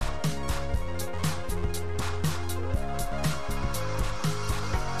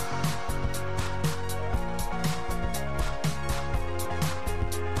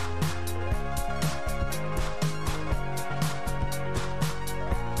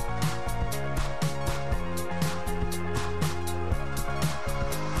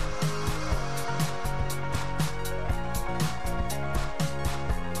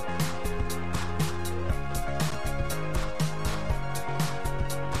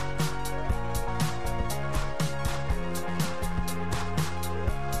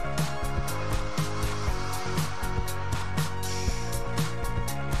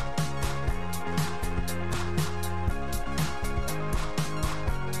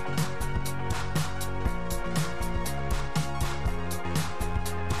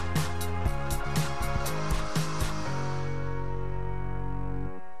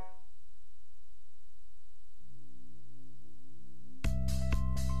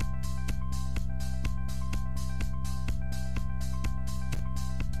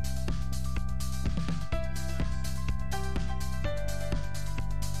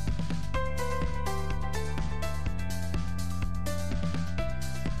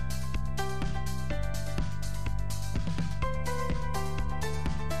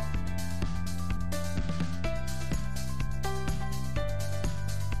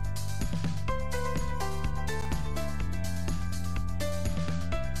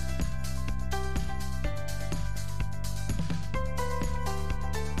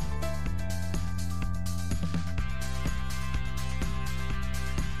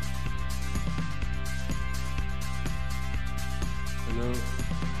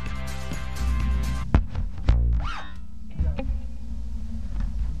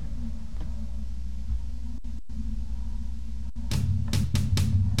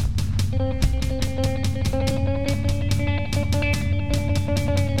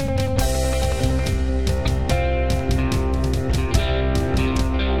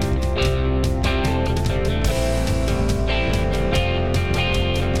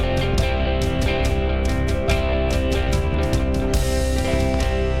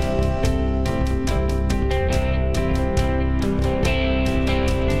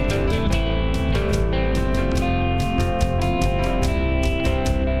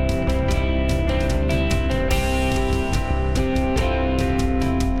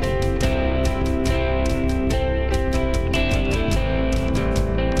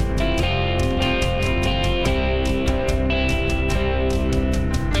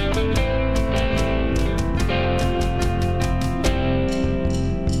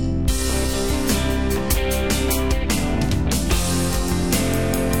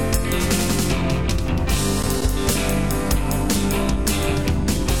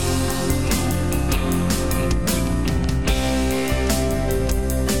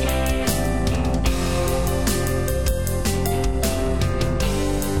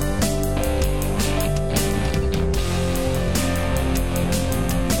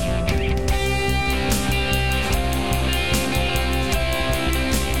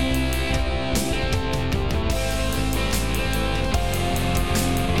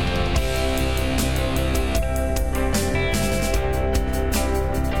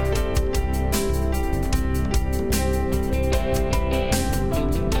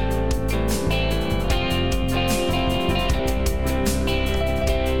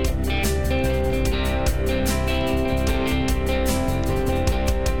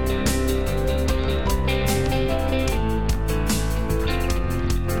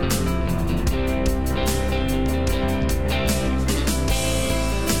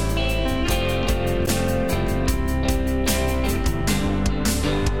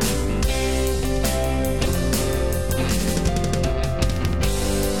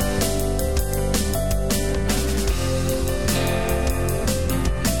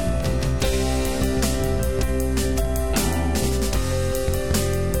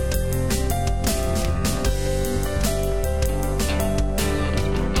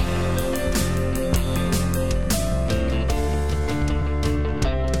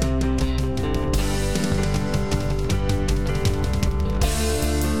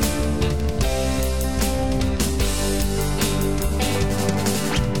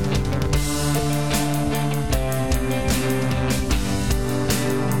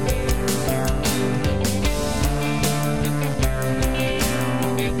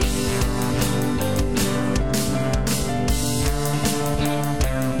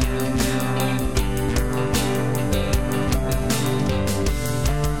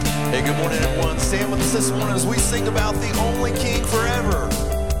stand with us this morning as we sing about the only King forever.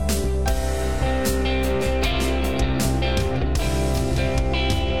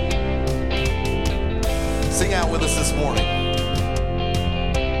 Sing out with us this morning.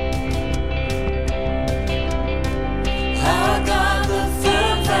 Our God, the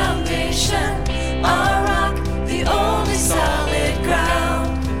firm foundation, our rock, the only solid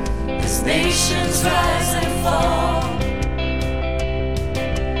ground. As nations rise and fall,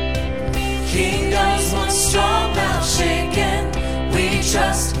 kingdoms once strong now shaken, we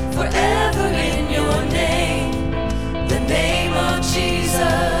trust forever in your name, the name of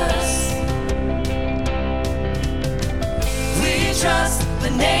Jesus. We trust the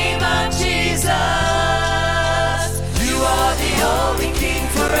name of Jesus. You are the only King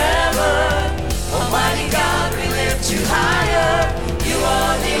forever. Almighty God, we lift you higher. You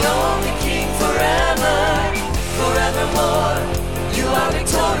are the only King forever, forevermore. You are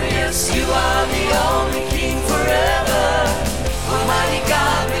victorious, you are the only King forever. Almighty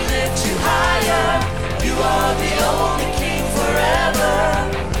God, we lift you higher. You are the only King forever,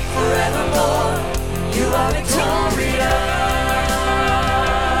 forevermore. You are victorious.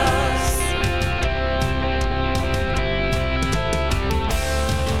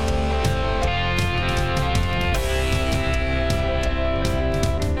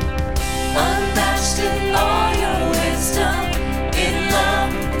 Unmatched in all your wisdom, in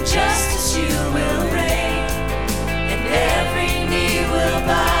love and justice you will reign, and every knee will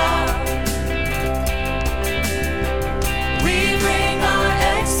bow. We bring our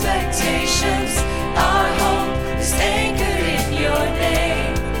expectations, our hope is anchored in your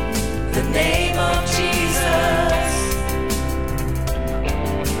name, the name of Jesus.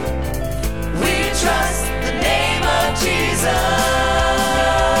 We trust the name of Jesus.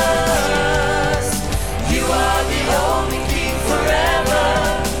 You are the only King forever.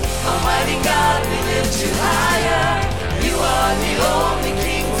 Almighty God, we lift you higher. You are the only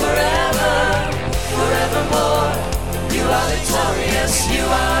King forever, forevermore. You are victorious. You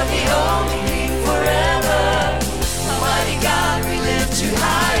are the only King forever. Almighty God, we lift you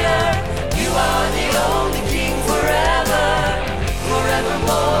higher. You are the only King forever,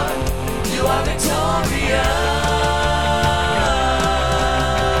 forevermore. You are victorious.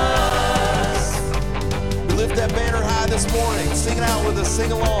 We lift that banner high this morning. Sing it out with us.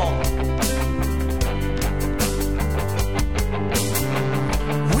 Sing along.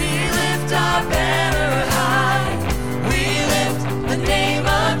 We lift our banner high. We lift the name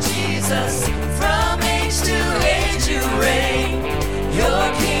of Jesus. From age to age you reign.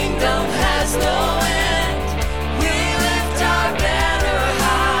 Your kingdom has no end. We lift our banner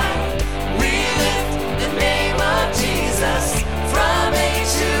high. We lift the name of Jesus. From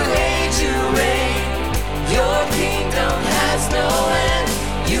age to age you reign. Your kingdom has no end.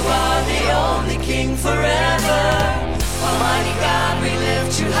 You are the only King forever. Almighty God, we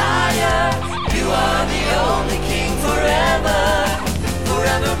lift you higher. You are the only King forever,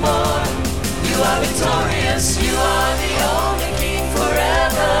 forevermore. You are victorious. You are the only King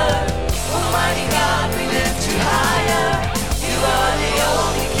forever. Almighty God, we lift you higher. You are the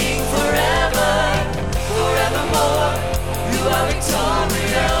only King forever, forevermore. You are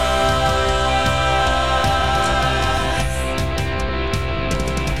victorious.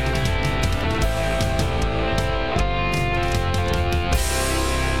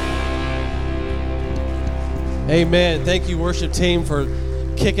 Amen. Thank you, worship team, for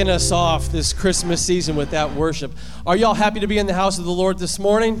kicking us off this Christmas season with that worship. Are y'all happy to be in the house of the Lord this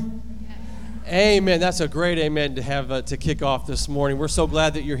morning? Amen. That's a great amen to have to kick off this morning. We're so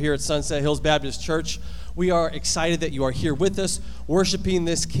glad that you're here at Sunset Hills Baptist Church. We are excited that you are here with us, worshiping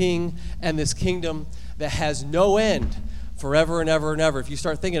this King and this kingdom that has no end, forever and ever and ever. If you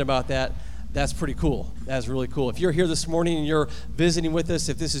start thinking about that, that's pretty cool. That's really cool. If you're here this morning and you're visiting with us,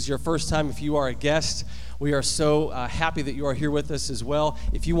 if this is your first time, if you are a guest, we are so happy that you are here with us as well.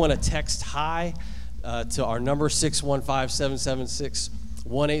 If you want to text hi to our number,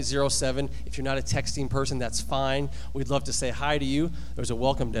 615-776-1807. If you're not a texting person, that's fine. We'd love to say hi to you. There's a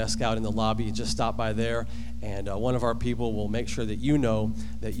welcome desk out in the lobby. Just stop by there, and one of our people will make sure that you know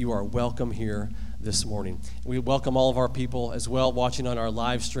that you are welcome here this morning. We welcome all of our people as well watching on our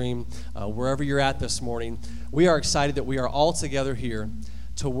live stream, wherever you're at this morning. We are excited that we are all together here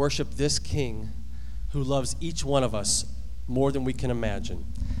to worship this King who loves each one of us more than we can imagine.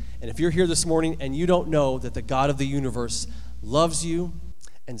 And if you're here this morning and you don't know that the God of the universe loves you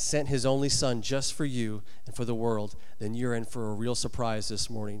and sent his only son just for you and for the world, then you're in for a real surprise this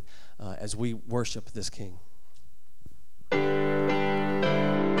morning as we worship this King.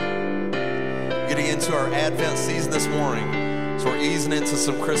 Getting into our Advent season this morning. So we're easing into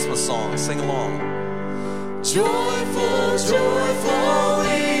some Christmas songs. Sing along. Joyful, joyful,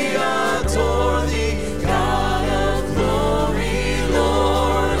 we adore thee, God of glory,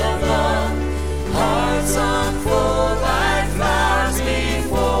 Lord of love. Hearts unfold like flowers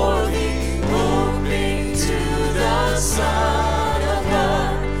before thee, hoping to the sun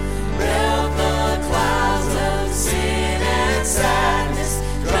above. Melt the clouds of sin and sadness,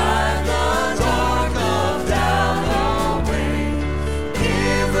 drive the dark of doubt away.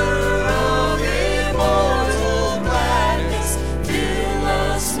 Giver of immortal gladness, fill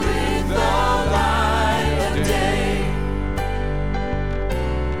us with the light of day.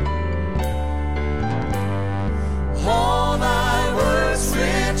 All thy works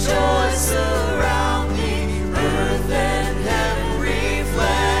rejoice around thee, earth and heaven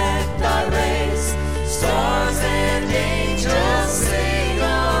reflect thy rays. Stars and angels sing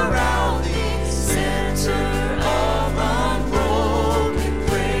around thee, center of unbroken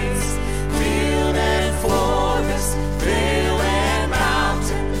praise. Field and forest, vale and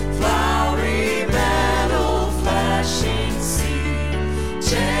mountain, flowery meadow, flashing sea,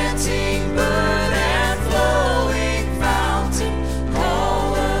 chanting bird and flowing fountain,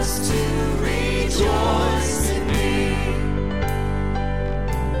 call us to rejoice in thee.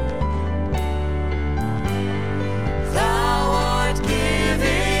 Thou art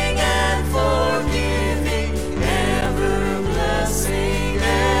giving and forgiving, ever blessing,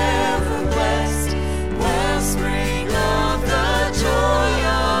 ever blessed, wellspring of the joy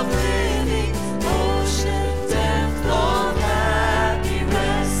of living, ocean depth of happy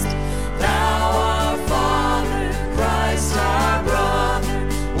rest. Thou our Father, Christ our brother,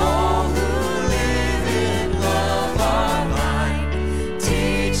 all who live in love are thine.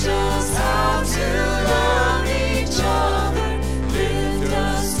 Teach us how to love each other, lift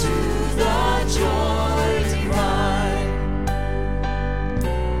us to the joy divine.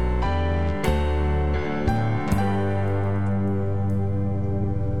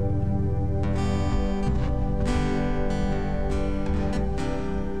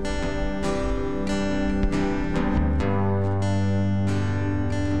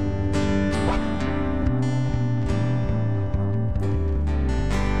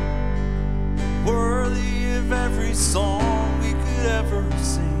 Worthy of every song we could ever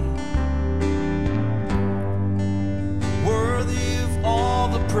sing. Worthy of all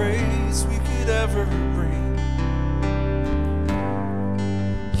the praise we could ever bring.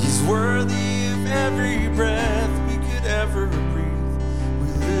 He's worthy of every breath we could ever breathe. We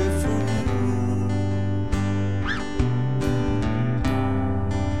live for you.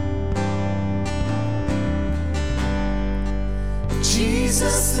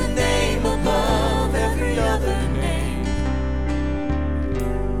 Jesus, the name above every other name.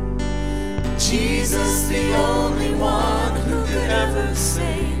 Jesus, the only one who could ever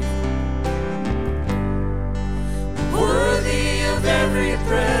save. Worthy of every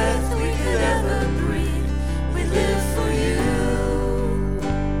breath we could ever breathe. We live for you.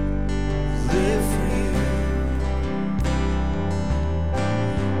 Live for you.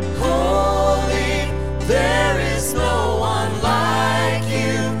 Holy, there is no one like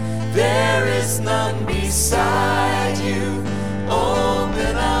you. There is none beside you.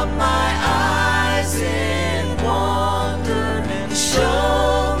 Open up my eyes in wonder and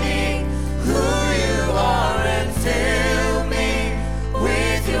show me who you are, and fill me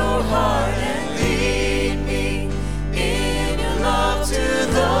with your heart and lead me in your love to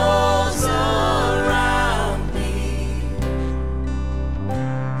those around me.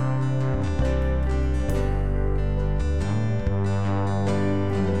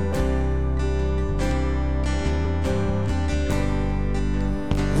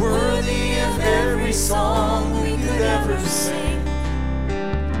 Worthy of every song we could ever sing.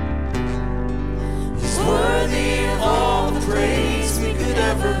 He's worthy of all the praise we could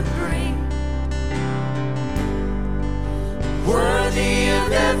ever bring. Worthy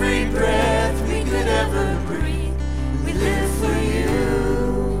of every breath we could ever breathe. We live for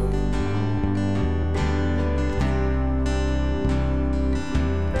you.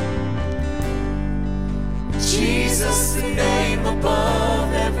 Jesus, the name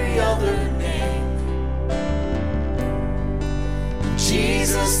above every other name.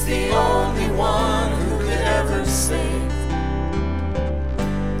 Jesus, the only one who could ever save.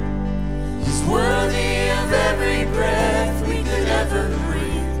 He's worthy of every breath we could ever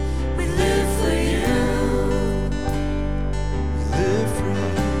breathe. We live for you. We live for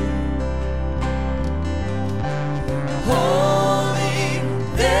you. Holy,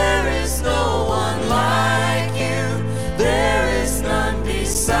 there is no one like you. There is none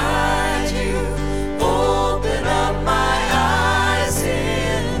beside you. Open up my eyes.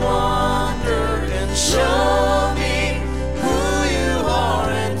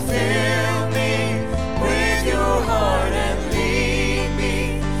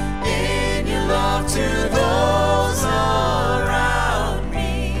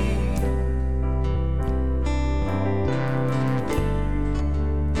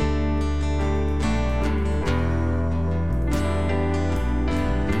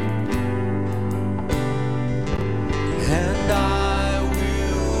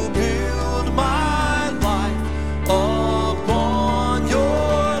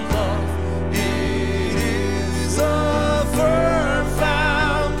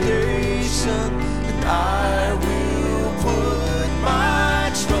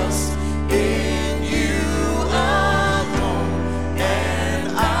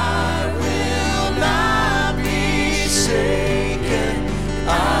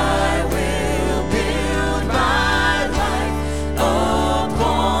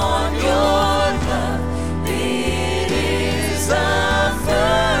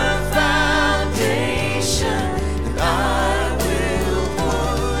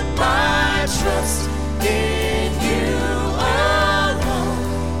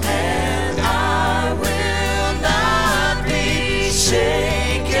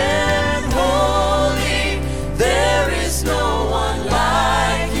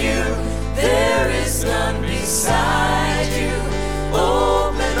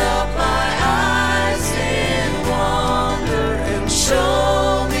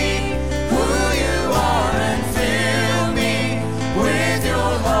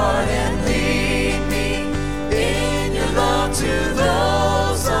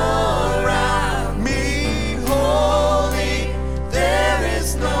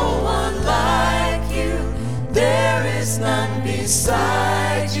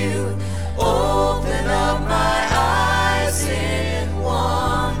 Open up my eyes in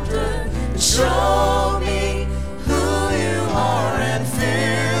wonder and show me who you are and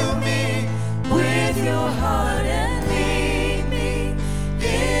fill me with your heart and lead me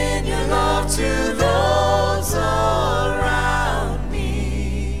in your love to those around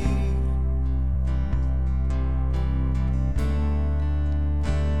me.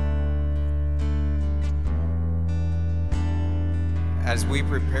 As we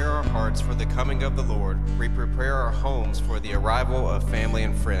prepare our hearts for the coming of the Lord, we prepare our homes for the arrival of family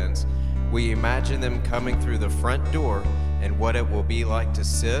and friends. We imagine them coming through the front door and what it will be like to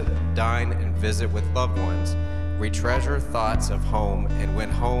sit, dine, and visit with loved ones. We treasure thoughts of home and when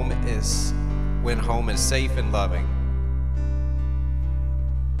home is safe and loving.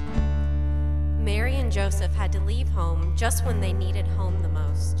 Mary and Joseph had to leave home just when they needed home the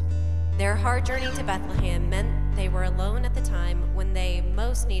most. Their hard journey to Bethlehem meant they were alone at the time when they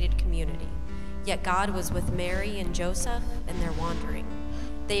most needed community. Yet God was with Mary and Joseph in their wandering.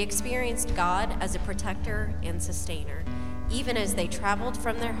 They experienced God as a protector and sustainer, even as they traveled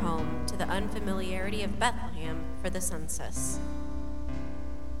from their home to the unfamiliarity of Bethlehem for the census.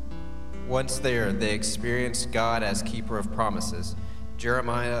 Once there, they experienced God as keeper of promises.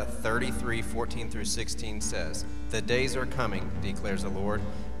 Jeremiah 33:14-16 says, "The days are coming, declares the Lord,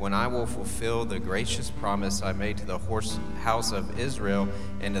 when I will fulfill the gracious promise I made to the house of Israel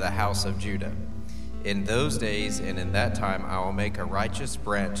and to the house of Judah. In those days and in that time I will make a righteous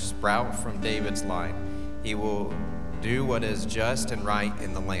branch sprout from David's line. He will do what is just and right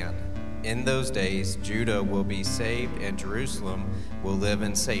in the land. In those days Judah will be saved and Jerusalem will live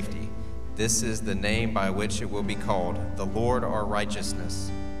in safety. This is the name by which it will be called, the Lord our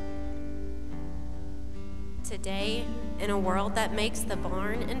righteousness." Today, in a world that makes the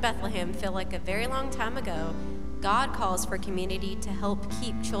barn in Bethlehem feel like a very long time ago, God calls for community to help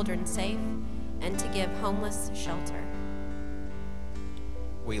keep children safe and to give homeless shelter.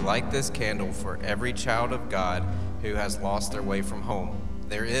 We light this candle for every child of God who has lost their way from home.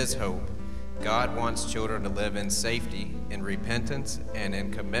 There is hope. God wants children to live in safety, in repentance, and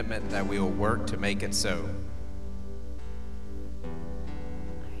in commitment that we will work to make it so.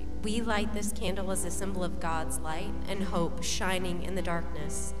 We light this candle as a symbol of God's light and hope shining in the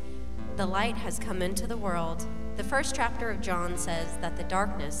darkness. The light has come into the world. The first chapter of John says that the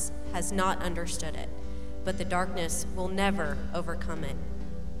darkness has not understood it, but the darkness will never overcome it.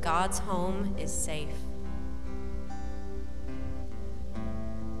 God's home is safe.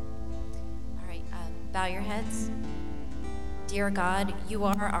 All right, bow your heads. Dear God, you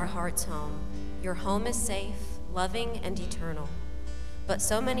are our heart's home. Your home is safe, loving, and eternal. But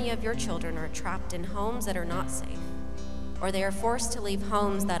so many of your children are trapped in homes that are not safe, or they are forced to leave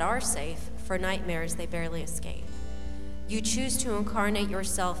homes that are safe for nightmares they barely escape. You choose to incarnate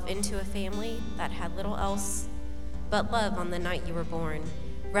yourself into a family that had little else but love on the night you were born.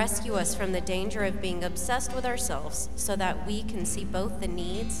 Rescue us from the danger of being obsessed with ourselves so that we can see both the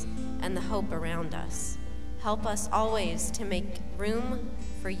needs and the hope around us. Help us always to make room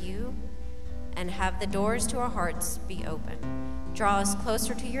for you and have the doors to our hearts be open. Draw us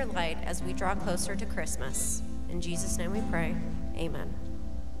closer to your light as we draw closer to Christmas. In Jesus' name we pray. Amen.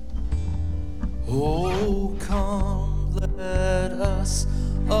 Oh, come, let us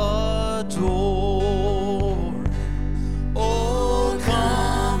adore Him. Oh,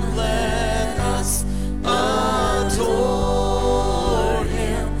 come, let us adore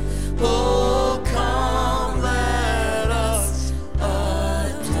Him. Oh, come, let us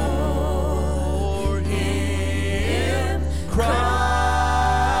adore Him. Christ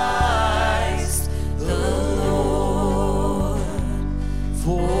the Lord,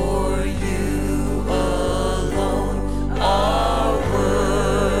 for you alone are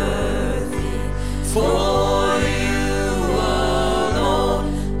worthy. For you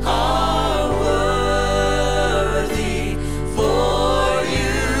alone are worthy. For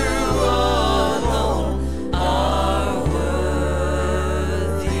you alone are worthy.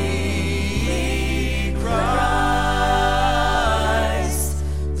 Christ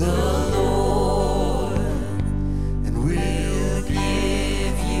the Lord, and we'll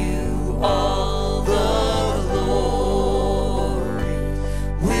give you all the glory.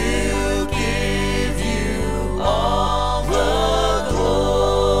 We'll give you all the glory.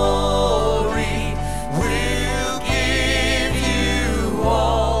 We'll give you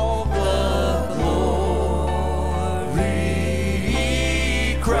all the glory.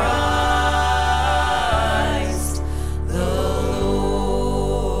 Christ the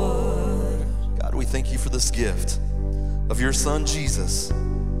Lord. God, we thank you for this gift of your son, Jesus.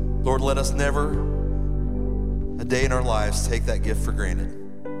 Lord, let us never a day in our lives take that gift for granted.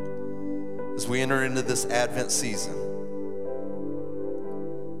 as we enter into this Advent season.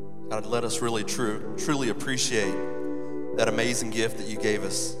 God, let us really truly appreciate that amazing gift that you gave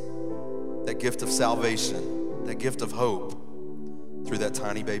us, that gift of salvation, that gift of hope through that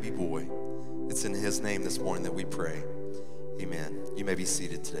tiny baby boy. It's in his name this morning that we pray. Amen. You may be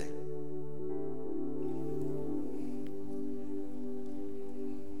seated today.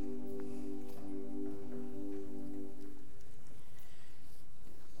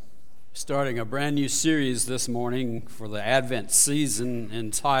 Starting a brand new series this morning for the Advent season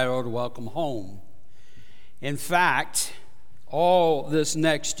entitled Welcome Home. In fact, all this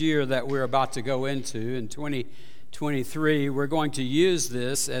next year that we're about to go into, in 2023, we're going to use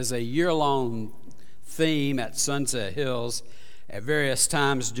this as a year-long theme at Sunset Hills at various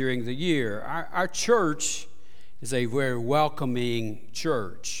times during the year. Our church is a very welcoming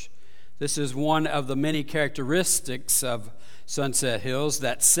church. This is one of the many characteristics of Sunset Hills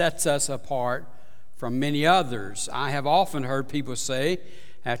that sets us apart from many others. I have often heard people say,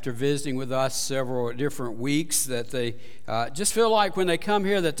 after visiting with us several different weeks, that they just feel like when they come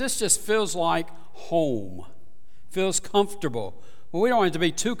here that this just feels like home, feels comfortable. Well, we don't want it to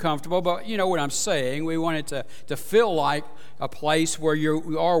be too comfortable, but you know what I'm saying. We want it to feel like a place where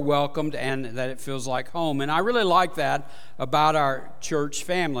you are welcomed and that it feels like home. And I really like that about our church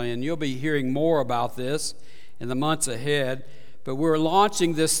family, and you'll be hearing more about this in the months ahead. But we're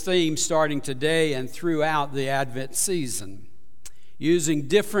launching this theme starting today and throughout the Advent season, using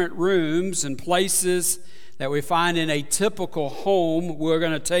different rooms and places that we find in a typical home. We're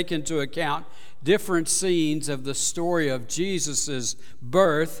going to take into account different scenes of the story of Jesus'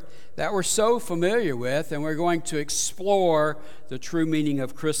 birth that we're so familiar with, and we're going to explore the true meaning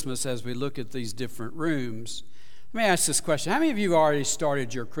of Christmas as we look at these different rooms. Let me ask this question. How many of you have already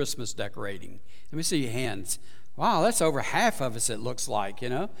started your Christmas decorating? Let me see your hands. Wow, that's over half of us, it looks like, you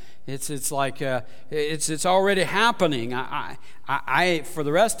know. It's like it's already happening. I for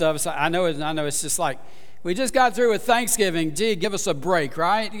the rest of us, I know it's just like we just got through with Thanksgiving. Gee, give us a break,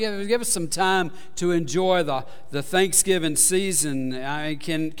 right? Give us some time to enjoy the Thanksgiving season. I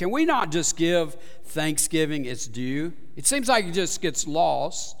mean, can we not just give Thanksgiving its due? It seems like it just gets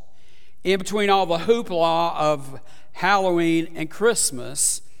lost in between all the hoopla of Halloween and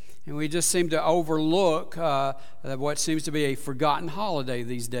Christmas. And we just seem to overlook what seems to be a forgotten holiday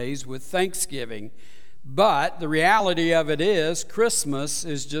these days with Thanksgiving. But the reality of it is Christmas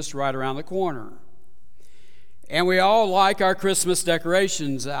is just right around the corner. And we all like our Christmas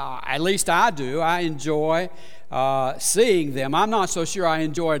decorations. At least I do. I enjoy seeing them. I'm not so sure I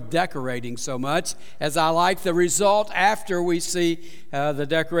enjoy decorating so much as I like the result after we see the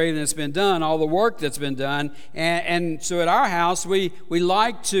decorating that's been done, all the work that's been done. And so at our house, we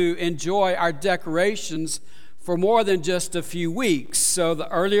like to enjoy our decorations for more than just a few weeks. So the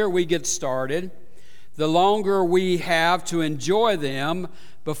earlier we get started, the longer we have to enjoy them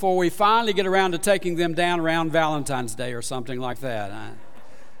before we finally get around to taking them down around Valentine's Day or something like that.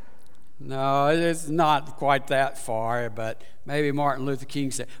 No, it's not quite that far, but maybe Martin Luther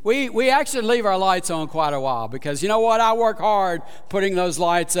King said. We actually leave our lights on quite a while because, you know what, I work hard putting those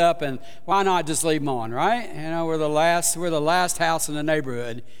lights up, and why not just leave them on, right? You know, we're the last house in the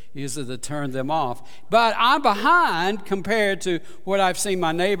neighborhood usually to turn them off. But I'm behind compared to what I've seen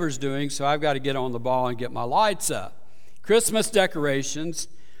my neighbors doing, so I've got to get on the ball and get my lights up. Christmas decorations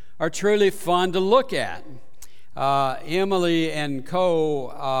are truly fun to look at. Emily and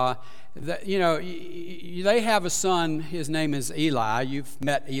Co., they have a son. His name is Eli. You've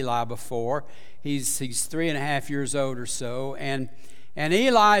met Eli before. He's 3.5 years old or so, and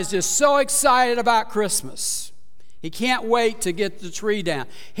Eli is just so excited about Christmas. He can't wait to get the tree down.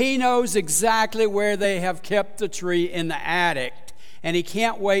 He knows exactly where they have kept the tree in the attic, and he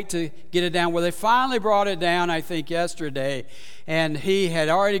can't wait to get it down. Well, they finally brought it down, I think, yesterday, and he had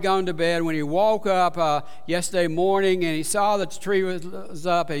already gone to bed. When he woke up yesterday morning and he saw that the tree was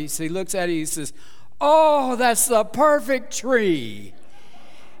up, he looks at it, he says, "Oh, that's the perfect tree.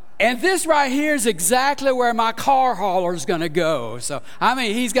 And this right here is exactly where my car hauler is going to go." So, I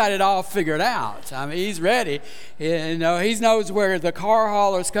mean, he's got it all figured out. I mean, he's ready. You know, he knows where the car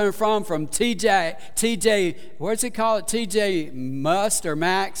hauler is coming from TJ, what's it called? TJ Must or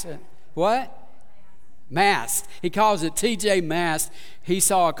Max? What? Mast. He calls it TJ Mast. He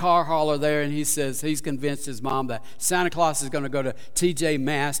saw a car hauler there, and he says he's convinced his mom that Santa Claus is going to go to TJ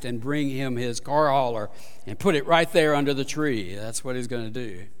Mast and bring him his car hauler and put it right there under the tree. That's what he's going to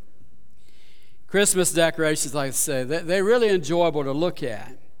do. Christmas decorations, like I say, they're really enjoyable to look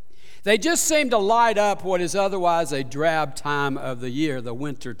at. They just seem to light up what is otherwise a drab time of the year, the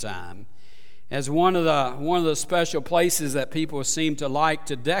winter time, as one of the special places that people seem to like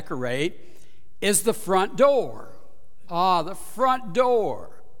to decorate is the front door. The front door.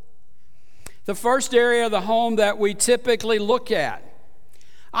 The first area of the home that we typically look at.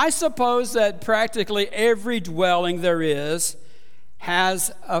 I suppose that practically every dwelling there is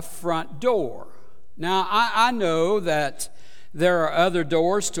has a front door. Now, I know that there are other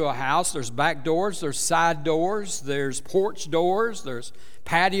doors to a house. There's back doors, there's side doors, there's porch doors, there's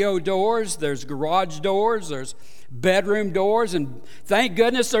patio doors, there's garage doors, there's bedroom doors, and thank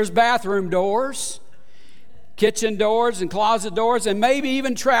goodness there's bathroom doors, kitchen doors and closet doors, and maybe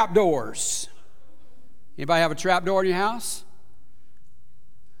even trap doors. Anybody have a trap door in your house?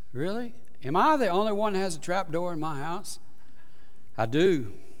 Really? Am I the only one that has a trap door in my house? I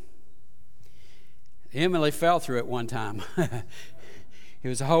do. Emily fell through it one time. It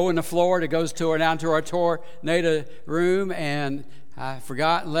was a hole in the floor that goes down to our tornado room, and I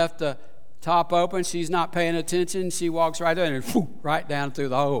forgot and left the top open. She's not paying attention. She walks right in and right down through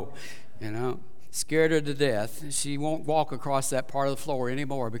the hole. Scared her to death. She won't walk across that part of the floor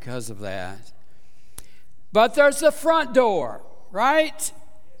anymore because of that. But there's the front door, right?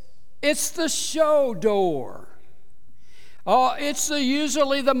 It's the show door. It's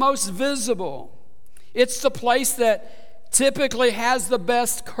usually the most visible. It's the place that typically has the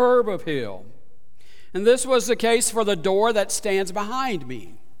best curb appeal. And this was the case for the door that stands behind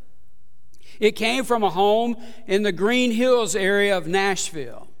me. It came from a home in the Green Hills area of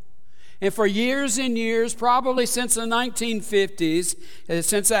Nashville. And for years and years, probably since the 1950s,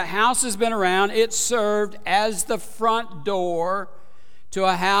 since that house has been around, it served as the front door to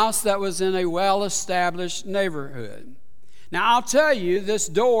a house that was in a well-established neighborhood. Now, I'll tell you, this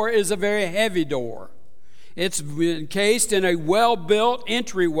door is a very heavy door. It's encased in a well-built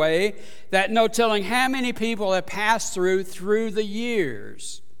entryway that no telling how many people have passed through the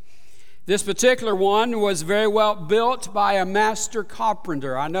years. This particular one was very well built by a master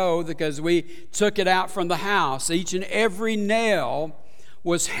carpenter. I know because we took it out from the house. Each and every nail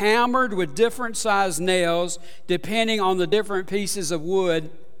was hammered with different sized nails depending on the different pieces of wood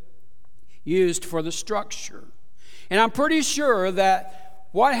used for the structure. And I'm pretty sure that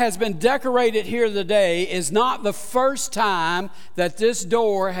what has been decorated here today is not the first time that this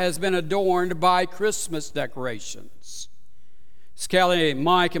door has been adorned by Christmas decorations. Kelly,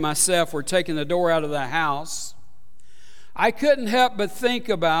 Mike, and myself were taking the door out of the house. I couldn't help but think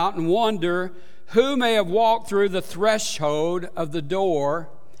about and wonder who may have walked through the threshold of the door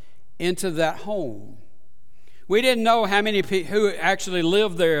into that home. We didn't know how many people who actually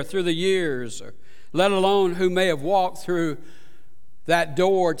lived there through the years, or let alone who may have walked through that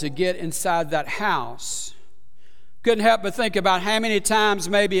door to get inside that house. Couldn't help but think about how many times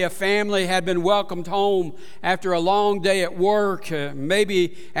maybe a family had been welcomed home after a long day at work,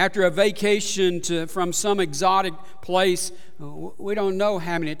 maybe after a vacation from some exotic place. We don't know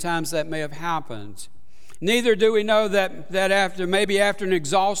how many times that may have happened. Neither do we know that after an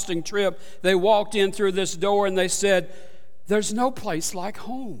exhausting trip, they walked in through this door and they said, "There's no place like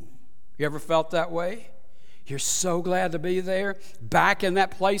home." You ever felt that way? You're so glad to be there, back in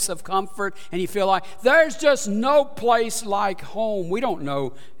that place of comfort, and you feel like there's just no place like home. We don't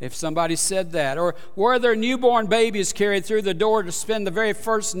know if somebody said that, or were their newborn babies carried through the door to spend the very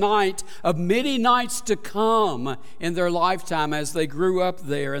first night of many nights to come in their lifetime as they grew up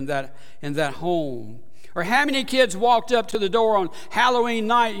there in that home. Or how many kids walked up to the door on Halloween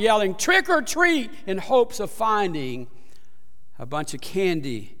night yelling, "Trick or treat," in hopes of finding a bunch of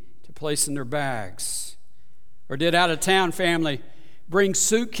candy to place in their bags. Or did out-of-town family bring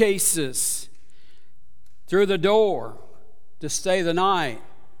suitcases through the door to stay the night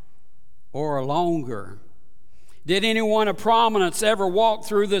or longer? Did anyone of prominence ever walk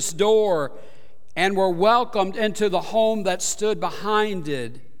through this door and were welcomed into the home that stood behind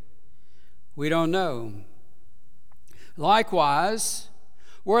it? We don't know. Likewise,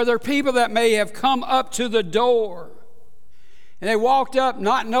 were there people that may have come up to the door and they walked up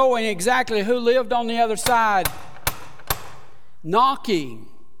not knowing exactly who lived on the other side, knocking,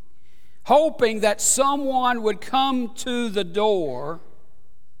 hoping that someone would come to the door,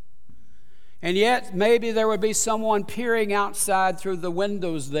 and yet maybe there would be someone peering outside through the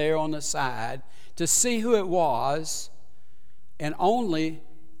windows there on the side to see who it was, and only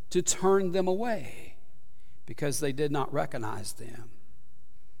to turn them away because they did not recognize them.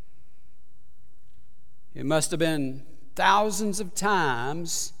 It must have been thousands of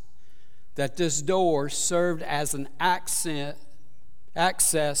times that this door served as an access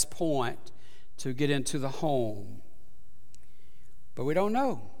point to get into the home. But we don't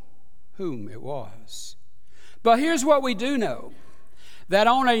know whom it was. But here's what we do know. That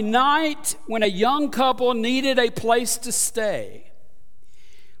on a night when a young couple needed a place to stay,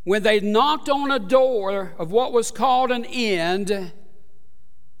 when they knocked on a door of what was called an end,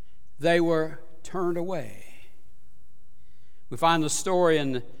 they were turned away. We find the story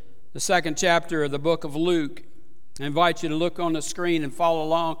in the 2nd chapter of the book of Luke. I invite you to look on the screen and follow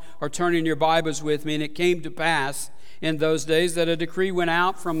along or turn in your Bibles with me. And it came to pass in those days that a decree went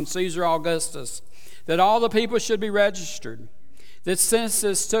out from Caesar Augustus that all the people should be registered. This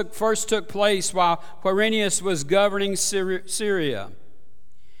census first took place while Quirinius was governing Syria.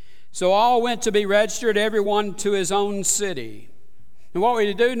 So all went to be registered, everyone to his own city. And what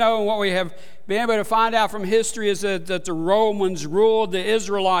we do know and what we have been able to find out from history is that the Romans ruled the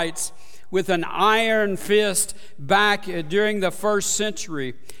Israelites with an iron fist back during the 1st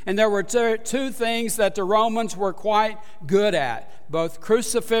century. And there were two things that the Romans were quite good at, both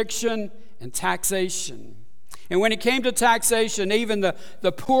crucifixion and taxation. And when it came to taxation, even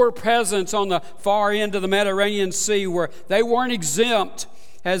the poor peasants on the far end of the Mediterranean Sea, they weren't exempt,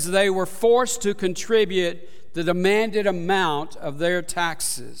 as they were forced to contribute the demanded amount of their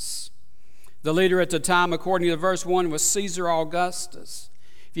taxes. The leader at the time, according to verse 1, was Caesar Augustus.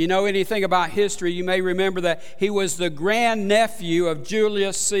 If you know anything about history, you may remember that he was the grandnephew of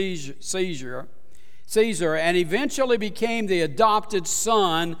Julius Caesar, and eventually became the adopted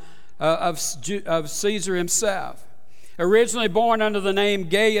son of Caesar himself. Originally born under the name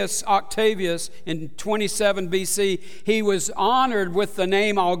Gaius Octavius in 27 BC, he was honored with the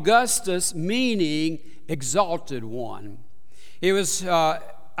name Augustus, meaning exalted one. He was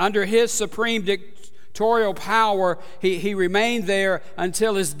under his supreme dictatorial power. He remained there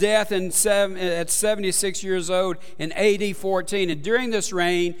until his death at 76 years old in AD 14. And during this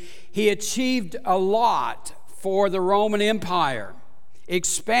reign, he achieved a lot for the Roman Empire,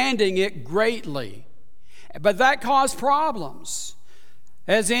 expanding it greatly. But that caused problems.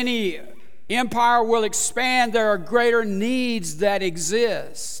 As any empire will expand, there are greater needs that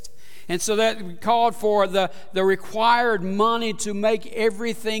exist. And so that called for the required money to make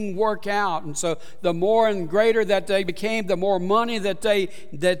everything work out. And so the more and greater that they became, the more money that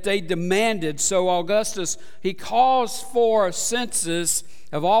they demanded. So Augustus, he calls for a census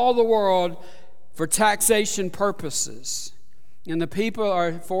of all the world for taxation purposes. And the people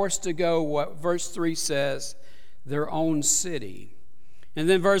are forced to go, what verse 3 says, their own city. And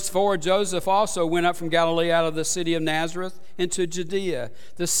then verse 4, Joseph also went up from Galilee out of the city of Nazareth into Judea,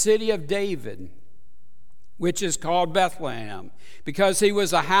 the city of David, which is called Bethlehem, because he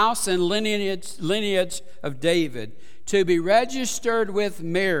was a house and lineage of David, to be registered with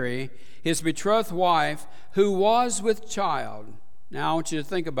Mary, his betrothed wife, who was with child. Now I want you to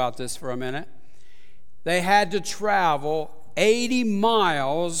think about this for a minute. They had to travel 80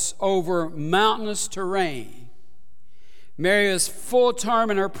 miles over mountainous terrain. Mary was full term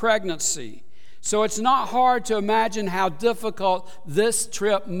in her pregnancy. So it's not hard to imagine how difficult this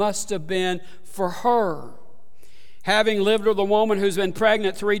trip must have been for her. Having lived with a woman who's been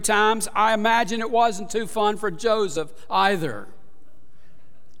pregnant 3 times, I imagine it wasn't too fun for Joseph either.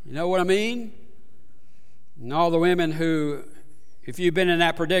 You know what I mean? And all the women who, if you've been in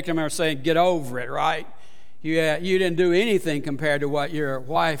that predicament, are saying, get over it, right? You didn't do anything compared to what your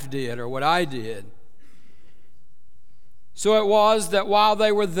wife did or what I did. So it was that while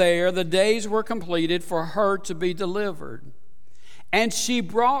they were there, the days were completed for her to be delivered. And she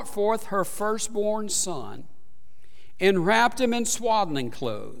brought forth her firstborn son and wrapped him in swaddling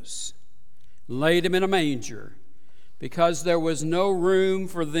clothes, laid him in a manger, because there was no room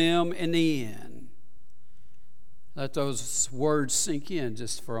for them in the inn. Let those words sink in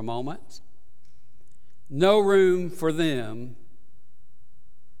just for a moment. No room for them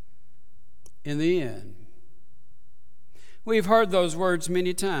in the inn. We've heard those words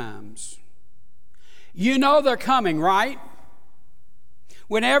many times. You know they're coming, right?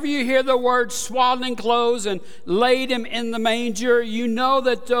 Whenever you hear the words swaddling clothes and laid him in the manger, you know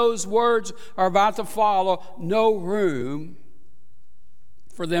that those words are about to follow. No room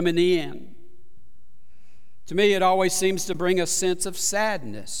for them in the inn. To me, it always seems to bring a sense of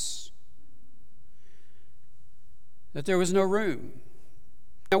sadness that there was no room.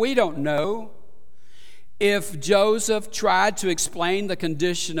 Now, we don't know if Joseph tried to explain the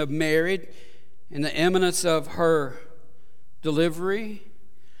condition of Mary and the imminence of her delivery.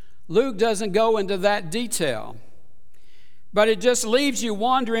 Luke doesn't go into that detail. But it just leaves you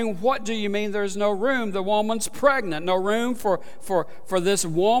wondering, what do you mean there's no room? The woman's pregnant. No room for this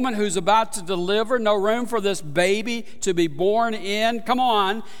woman who's about to deliver. No room for this baby to be born in. Come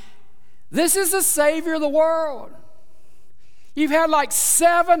on. This is the Savior of the world. You've had like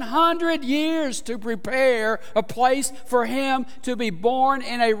 700 years to prepare a place for him to be born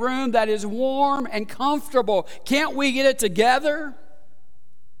in a room that is warm and comfortable. Can't we get it together?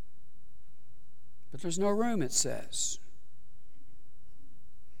 But there's no room, it says.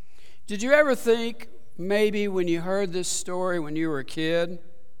 Did you ever think, maybe when you heard this story when you were a kid,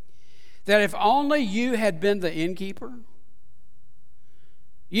 that if only you had been the innkeeper,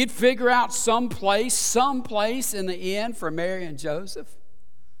 you'd figure out some place in the inn for Mary and Joseph?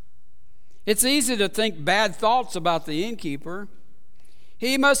 It's easy to think bad thoughts about the innkeeper.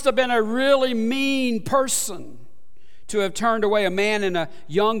 He must have been a really mean person to have turned away a man and a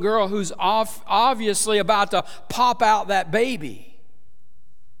young girl who's obviously about to pop out that baby.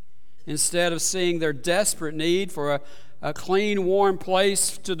 Instead of seeing their desperate need for a clean, warm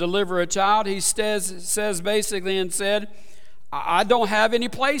place to deliver a child, he says basically and said, I don't have any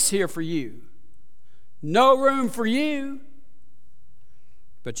place here for you. No room for you.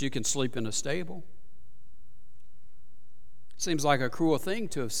 But you can sleep in a stable. Seems like a cruel thing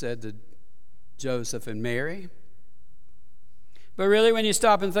to have said to Joseph and Mary. But really, when you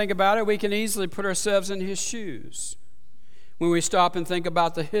stop and think about it, we can easily put ourselves in his shoes. When we stop and think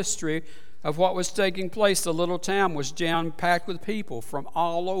about the history of what was taking place, the little town was jam-packed with people from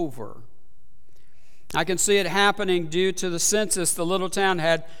all over. I can see it happening due to the census. The little town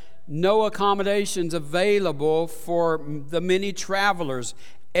had no accommodations available for the many travelers.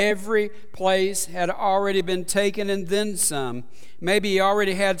 Every place had already been taken and then some. Maybe he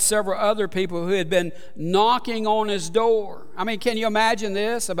already had several other people who had been knocking on his door. I mean, can you imagine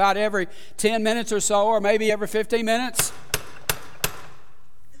this? About every 10 minutes or so, or maybe every 15 minutes.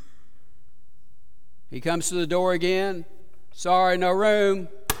 He comes to the door again. Sorry, no room.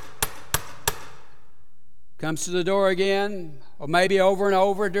 Comes to the door again, or maybe over and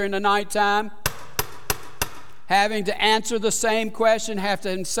over during the nighttime. Having to answer the same question, have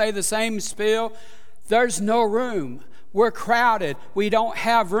to say the same spiel. There's no room. We're crowded. We don't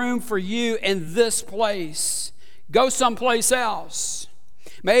have room for you in this place. Go someplace else.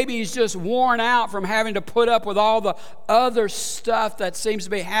 Maybe he's just worn out from having to put up with all the other stuff that seems to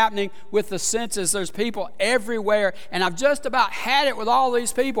be happening with the census. There's people everywhere, and I've just about had it with all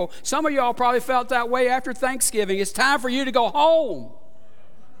these people. Some of y'all probably felt that way after Thanksgiving. It's time for you to go home,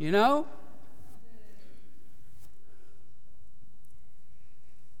 you know?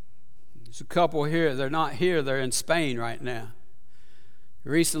 There's a couple here. They're not here. They're in Spain right now.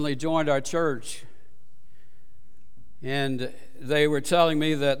 Recently joined our church. And they were telling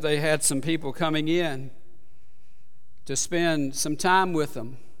me that they had some people coming in to spend some time with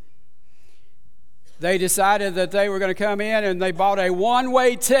them. They decided that they were going to come in, and they bought a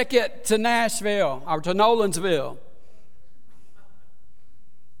one-way ticket to Nashville or to Nolensville.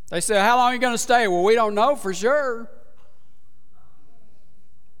 They said, how long are you going to stay? Well, we don't know for sure.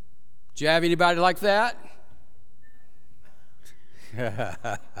 Do you have anybody like that?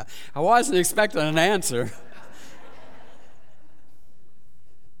 I wasn't expecting an answer.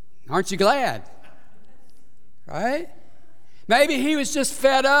 Aren't you glad? Right? Maybe he was just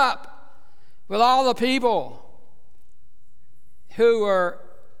fed up with all the people who were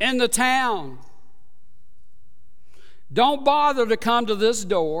in the town. Don't bother to come to this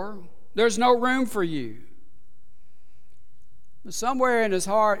door. There's no room for you. But somewhere in his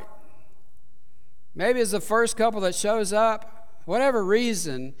heart, maybe it's the first couple that shows up, whatever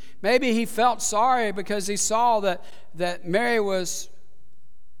reason. Maybe he felt sorry because he saw that Mary was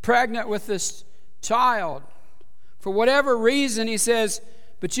pregnant with this child. For whatever reason, he says,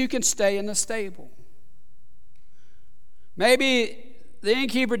 but you can stay in the stable. Maybe the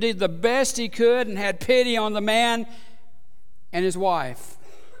innkeeper did the best he could and had pity on the man and his wife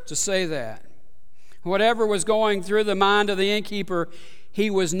to say that. Whatever was going through the mind of the innkeeper, he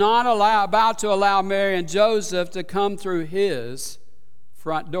was not about to allow Mary and Joseph to come through his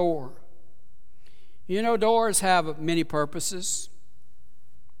front door. You know, doors have many purposes.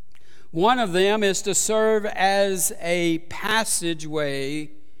 One of them is to serve as a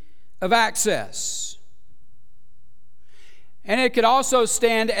passageway of access. And it could also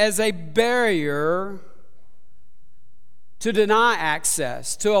stand as a barrier to deny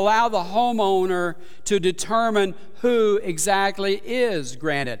access, to allow the homeowner to determine who exactly is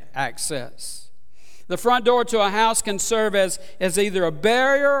granted access. The front door to a house can serve as either a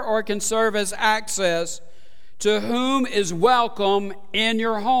barrier or it can serve as access to whom is welcome in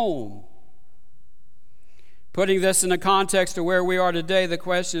your home. Putting this in the context of where we are today, the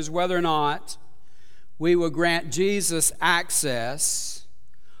question is whether or not we will grant Jesus access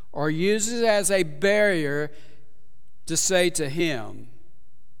or use it as a barrier to say to him,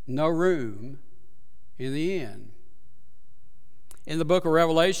 no room in the inn. In the book of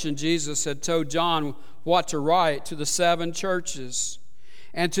Revelation, Jesus had told John what to write to the 7 churches.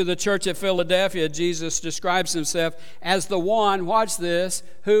 And to the church at Philadelphia, Jesus describes himself as the one, watch this,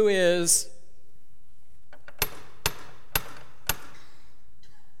 who is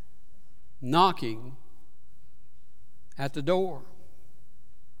knocking at the door.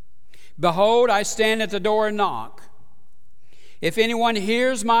 Behold, I stand at the door and knock. If anyone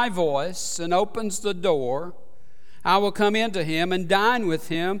hears my voice and opens the door, I will come into him and dine with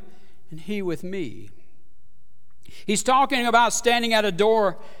him, and he with me. He's talking about standing at the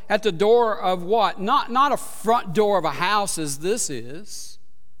door of what? Not a front door of a house as this is,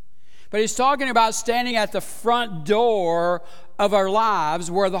 but he's talking about standing at the front door of our lives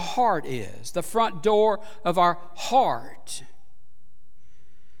where the heart is, the front door of our heart.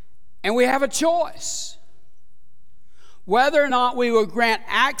 And we have a choice whether or not we will grant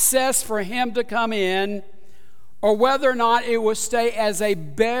access for him to come in, or whether or not it will stay as a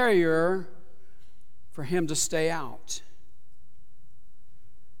barrier for him to stay out.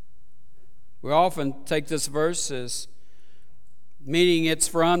 We often take this verse as meaning it's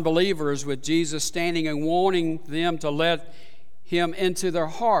for unbelievers, with Jesus standing and wanting them to let him into their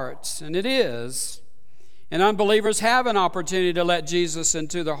hearts. And it is. And unbelievers have an opportunity to let Jesus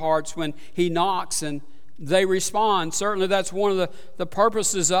into their hearts when he knocks and they respond. Certainly that's one of the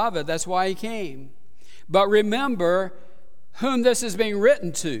purposes of it. That's why he came. But remember whom this is being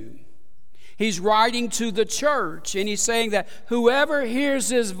written to. He's writing to the church, and he's saying that whoever hears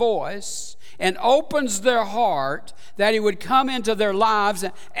his voice and opens their heart, that he would come into their lives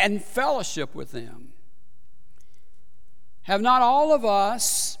and fellowship with them. Have not all of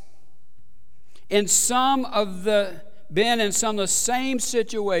us been in some of the same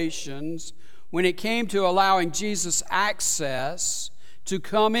situations when it came to allowing Jesus access to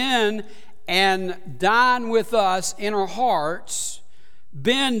come in and dine with us in our hearts,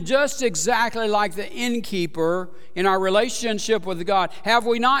 been just exactly like the innkeeper in our relationship with God? Have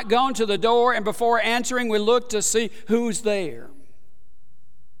we not gone to the door and before answering we look to see who's there?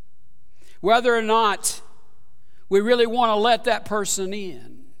 Whether or not we really want to let that person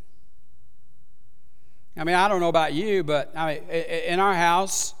in. I mean, I don't know about you, but in our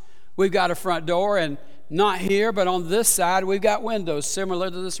house, we've got a front door, and not here, but on this side, we've got windows similar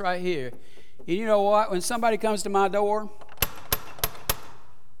to this right here. And you know what? When somebody comes to my door,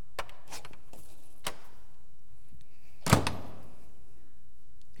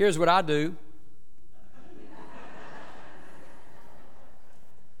 here's what I do.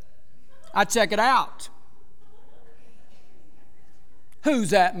 I check it out.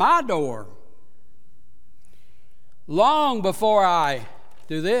 Who's at my door? Long before I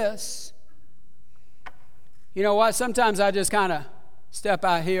do this, you know what? Sometimes I just kind of step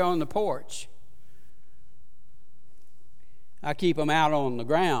out here on the porch. I keep them out on the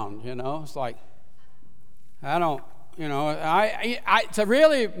ground, you know. It's like, I don't, you know, I to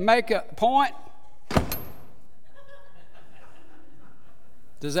really make a point.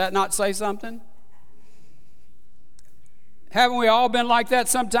 Does that not say something? Haven't we all been like that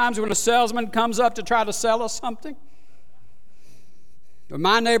sometimes when a salesman comes up to try to sell us something? In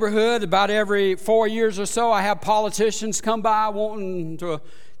my neighborhood, about every 4 years or so, I have politicians come by wanting to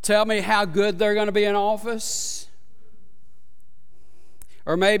tell me how good they're going to be in office.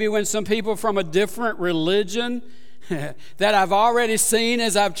 Or maybe when some people from a different religion that I've already seen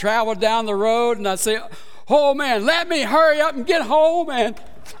as I've traveled down the road, and I say, oh man, let me hurry up and get home. And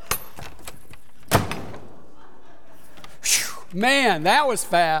man, that was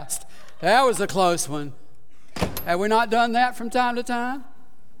fast. That was a close one. Have we not done that from time to time?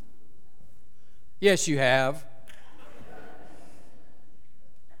 Yes, you have.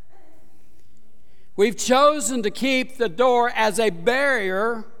 We've chosen to keep the door as a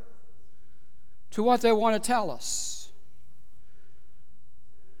barrier to what they want to tell us.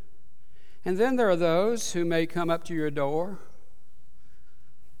 And then there are those who may come up to your door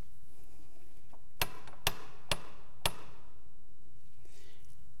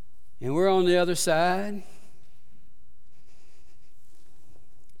and we're on the other side.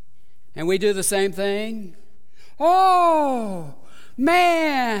 And we do the same thing. Oh,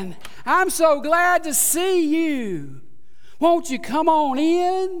 man, I'm so glad to see you. Won't you come on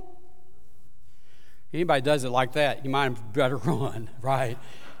in? Anybody does it like that, you might better run, right?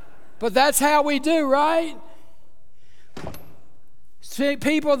 But that's how we do, right? See,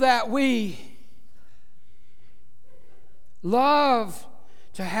 people that we love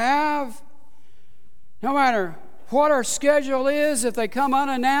to have, no matter what our schedule is, if they come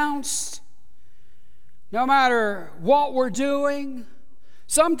unannounced, no matter what we're doing,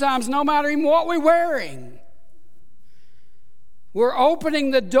 sometimes no matter even what we're wearing, we're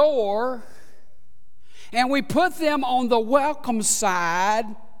opening the door and we put them on the welcome side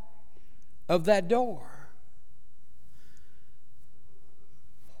of that door.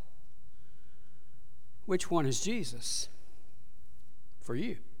 Which one is Jesus for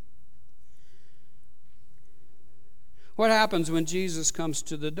you? What happens when Jesus comes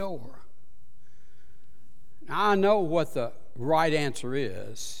to the door? Now, I know what the right answer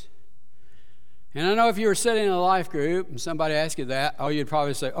is. And I know if you were sitting in a life group and somebody asked you that, you'd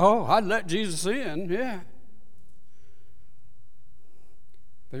probably say, I'd let Jesus in, yeah.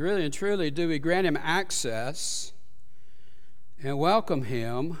 But really and truly, do we grant him access and welcome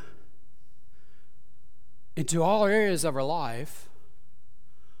him into all areas of our life?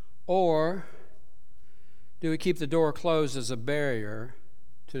 Or do we keep the door closed as a barrier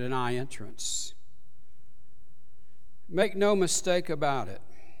to deny entrance? Make no mistake about it.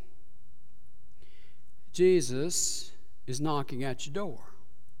 Jesus is knocking at your door.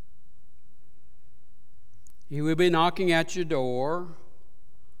 He will be knocking at your door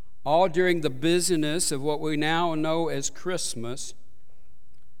all during the busyness of what we now know as Christmas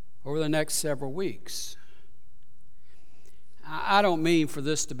over the next several weeks. I don't mean for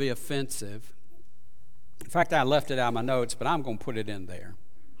this to be offensive. In fact, I left it out of my notes, but I'm going to put it in there,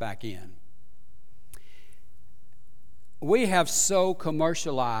 back in. We have so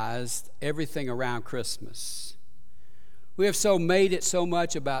commercialized everything around Christmas. We have so made it so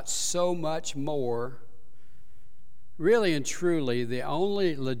much about so much more. Really and truly, the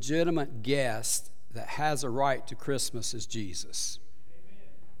only legitimate guest that has a right to Christmas is Jesus.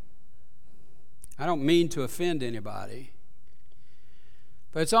 I don't mean to offend anybody,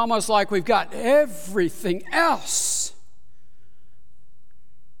 but it's almost like we've got everything else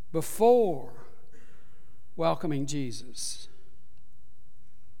before welcoming Jesus.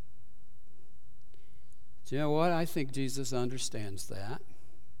 Do you know what? I think Jesus understands that.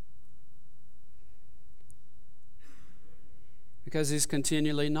 Because he's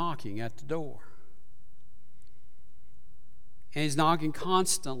continually knocking at the door. And he's knocking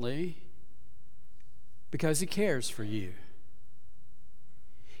constantly because he cares for you.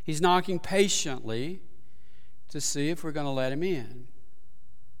 He's knocking patiently to see if we're going to let him in.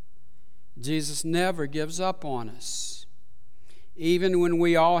 Jesus never gives up on us. Even when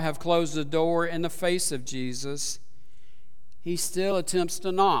we all have closed the door in the face of Jesus, he still attempts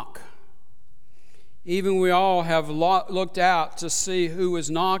to knock. Even we all have looked out to see who was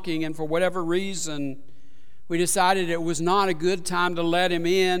knocking, and for whatever reason we decided it was not a good time to let him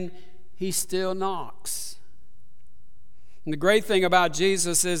in, he still knocks. And the great thing about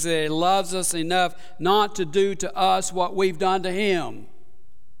Jesus is that he loves us enough not to do to us what we've done to him.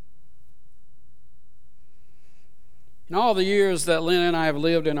 In all the years that Lynn and I have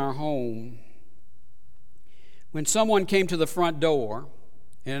lived in our home, when someone came to the front door,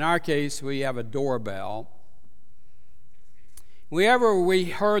 and in our case we have a doorbell, whenever we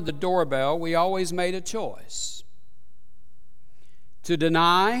heard the doorbell, we always made a choice to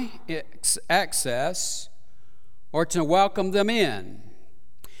deny access or to welcome them in.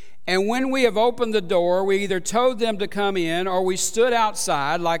 And when we have opened the door, we either told them to come in or we stood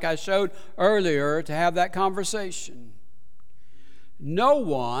outside, like I showed earlier, to have that conversation. No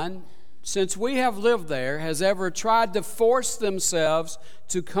one, since we have lived there, has ever tried to force themselves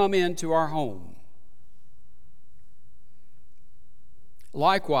to come into our home.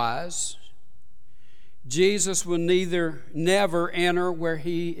 Likewise, Jesus will never enter where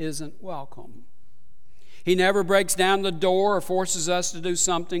he isn't welcome. He never breaks down the door or forces us to do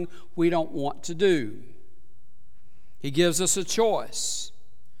something we don't want to do. He gives us a choice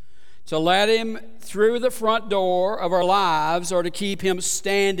to let him through the front door of our lives or to keep him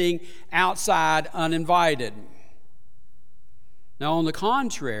standing outside uninvited. Now, on the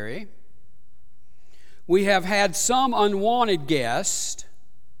contrary, we have had some unwanted guests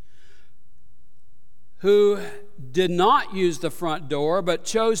who did not use the front door but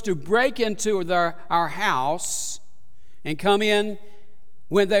chose to break into our house and come in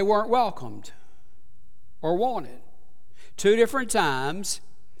when they weren't welcomed or wanted. 2 different times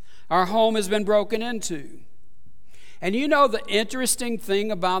our home has been broken into. And you know the interesting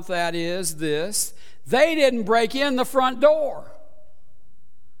thing about that is this: they didn't break in the front door.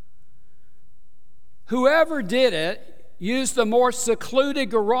 Whoever did it used the more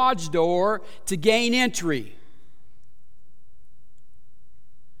secluded garage door to gain entry.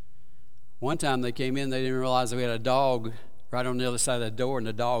 One time they came in, they didn't realize we had a dog right on the other side of the door, and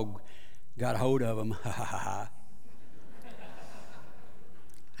the dog got a hold of them.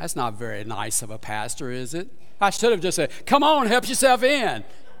 That's not very nice of a pastor, is it? I should have just said, "Come on, help yourself in."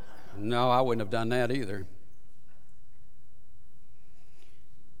 No, I wouldn't have done that either.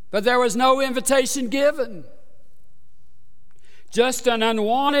 But there was no invitation given. Just an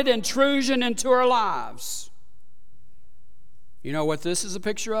unwanted intrusion into our lives. You know what this is a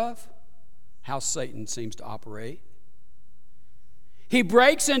picture of? How Satan seems to operate. He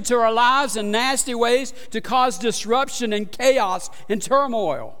breaks into our lives in nasty ways to cause disruption and chaos and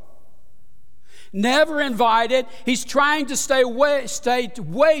turmoil. Never invited. He's trying to stay way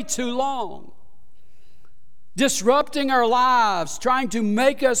too long. Disrupting our lives, trying to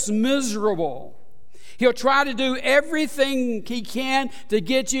make us miserable. He'll try to do everything he can to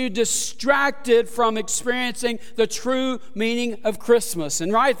get you distracted from experiencing the true meaning of Christmas.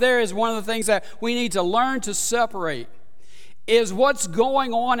 And right there is one of the things that we need to learn to separate. Is what's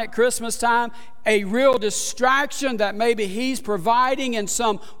going on at Christmas time a real distraction that maybe he's providing in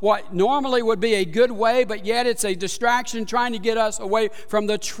some what normally would be a good way, but yet it's a distraction trying to get us away from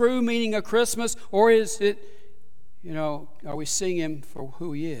the true meaning of Christmas? Or is it, are we seeing him for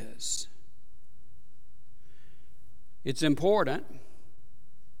who he is? It's important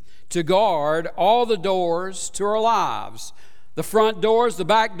to guard all the doors to our lives. The front doors, the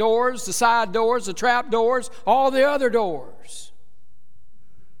back doors, the side doors, the trap doors, all the other doors.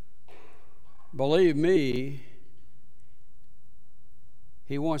 Believe me,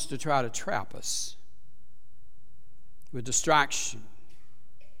 he wants to try to trap us with distraction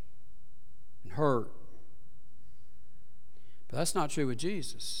and hurt. But that's not true with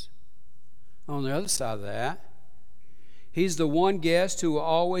Jesus. On the other side of that, he's the one guest who will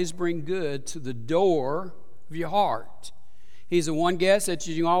always bring good to the door of your heart. He's the one guest that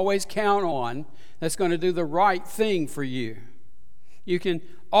you can always count on that's going to do the right thing for you. You can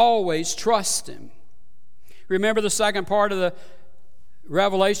always trust him. Remember the second part of the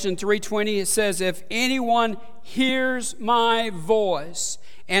Revelation 3:20, it says, if anyone hears my voice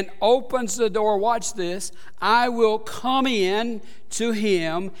and opens the door, watch this, I will come in to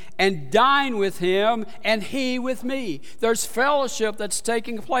him and dine with him and he with me. There's fellowship that's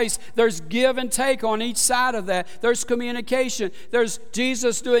taking place. There's give and take on each side of that. There's communication. There's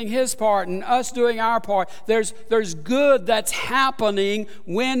Jesus doing his part and us doing our part. There's good that's happening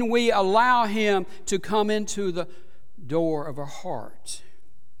when we allow him to come into the door of our heart.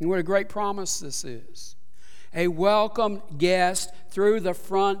 And what a great promise this is. A welcome guest through the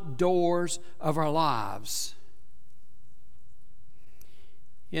front doors of our lives.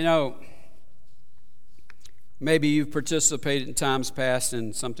 Maybe you've participated in times past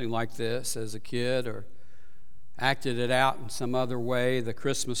in something like this as a kid or acted it out in some other way. The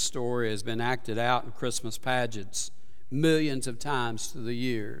Christmas story has been acted out in Christmas pageants millions of times through the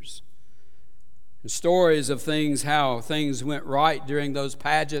years. And stories of how things went right during those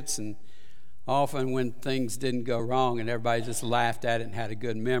pageants, and often when things didn't go wrong and everybody just laughed at it and had a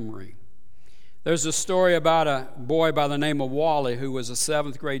good memory. There's a story about a boy by the name of Wally who was a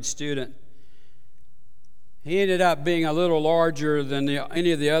 7th grade student. He ended up being a little larger than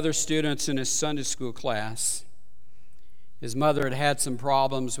any of the other students in his Sunday school class. His mother had had some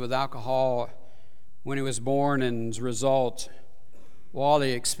problems with alcohol when he was born, and as a result,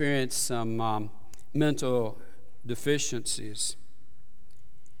 Wally experienced some mental deficiencies.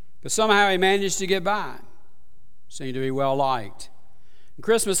 But somehow he managed to get by. Seemed to be well liked. And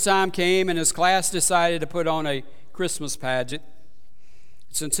Christmas time came, and his class decided to put on a Christmas pageant.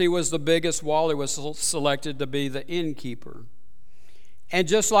 Since he was the biggest, Wally was selected to be the innkeeper. And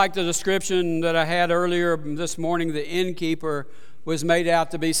just like the description that I had earlier this morning, the innkeeper was made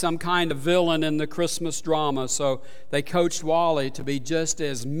out to be some kind of villain in the Christmas drama. So they coached Wally to be just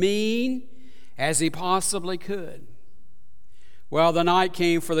as mean as he possibly could. Well, the night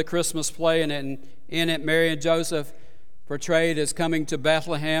came for the Christmas play, and in it, Mary and Joseph portrayed as coming to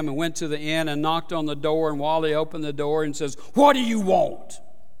Bethlehem and went to the inn and knocked on the door, and Wally opened the door and says, "What do you want?"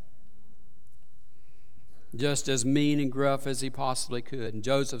 Just as mean and gruff as he possibly could. And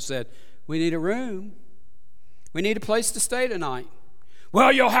Joseph said, "We need a room. We need a place to stay tonight."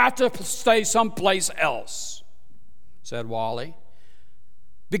 "Well, you'll have to stay someplace else," said Wally,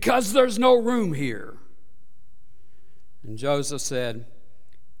 "because there's no room here." And Joseph said,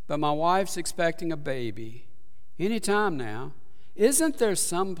 "But my wife's expecting a baby any time now. Isn't there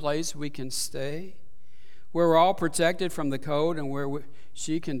some place we can stay where we're all protected from the cold and where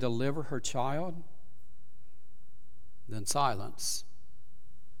she can deliver her child?" Then silence.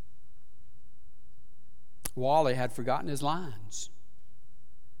 Wally had forgotten his lines.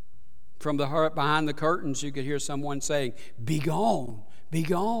 From the heart behind the curtains, you could hear someone saying, "Be gone, be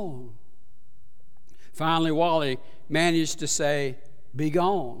gone." Finally, Wally managed to say, "Be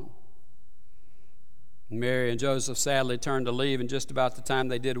gone." Mary and Joseph sadly turned to leave, and just about the time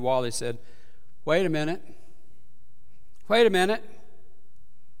they did, Wally said, Wait a minute.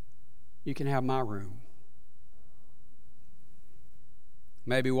 You can have my room."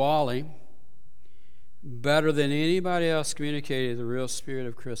 Maybe Wally, better than anybody else, communicated the real spirit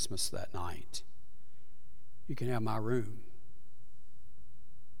of Christmas that night. You can have my room.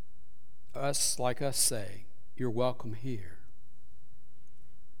 like us say, you're welcome here.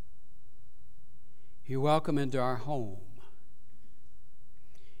 You're welcome into our home.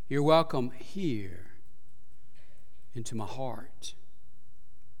 You're welcome here into my heart.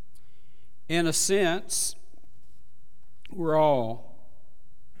 In a sense, we're all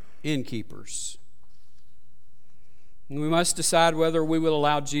innkeepers. And we must decide whether we will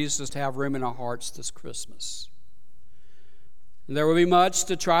allow Jesus to have room in our hearts this Christmas. And there will be much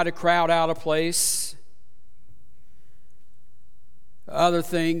to try to crowd out a place, other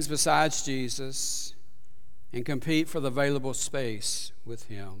things besides Jesus, and compete for the available space with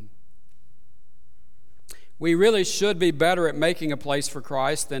Him. We really should be better at making a place for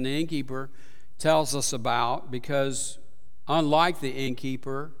Christ than the innkeeper tells us about, because unlike the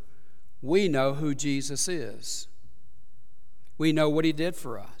innkeeper, we know who Jesus is. We know what He did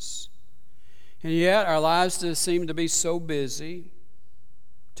for us. And yet our lives just seem to be so busy,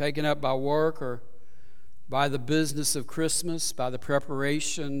 taken up by work or by the business of Christmas, by the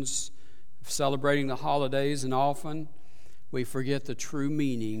preparations of celebrating the holidays, and often we forget the true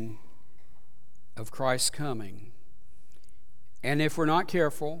meaning of Christ's coming. And if we're not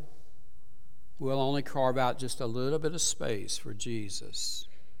careful, we'll only carve out just a little bit of space for Jesus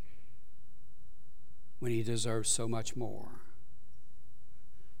when He deserves so much more.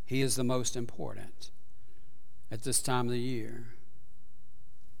 He is the most important at this time of the year.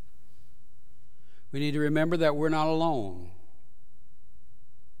 We need to remember that we're not alone.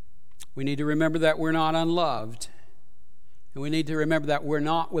 We need to remember that we're not unloved. And we need to remember that we're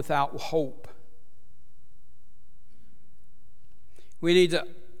not without hope. We need to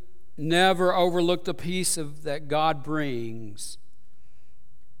never overlook the peace that God brings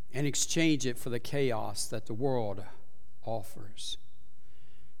and exchange it for the chaos that the world offers.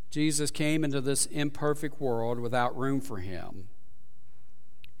 Jesus came into this imperfect world without room for Him.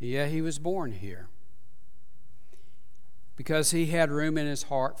 Yet He was born here because He had room in His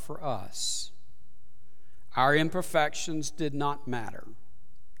heart for us. Our imperfections did not matter.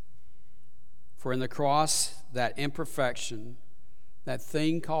 For in the cross, that imperfection, that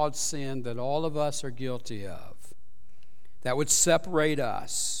thing called sin that all of us are guilty of, that would separate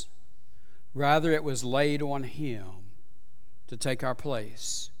us, rather it was laid on Him to take our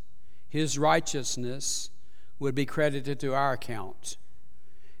place. His righteousness would be credited to our account.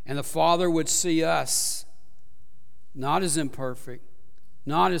 And the Father would see us not as imperfect,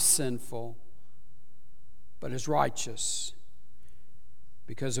 not as sinful, but as righteous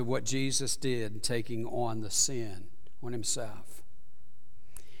because of what Jesus did in taking on the sin on Himself.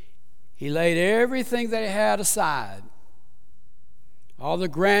 He laid everything that He had aside, all the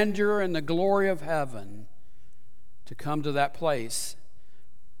grandeur and the glory of heaven, to come to that place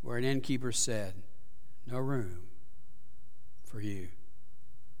where an innkeeper said, no room for you.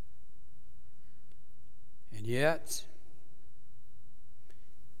 And yet,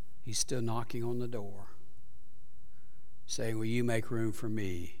 He's still knocking on the door, saying, will you make room for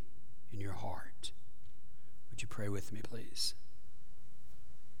me in your heart? Would you pray with me, please?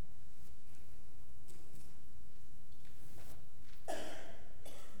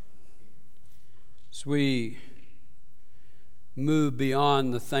 As we move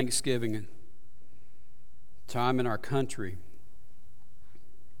beyond the Thanksgiving time in our country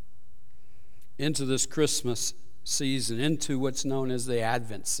into this Christmas season, into what's known as the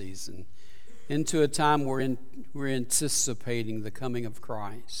Advent season, into a time we're anticipating the coming of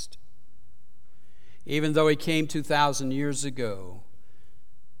Christ. Even though He came 2,000 years ago,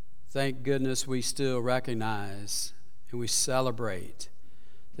 thank goodness we still recognize and we celebrate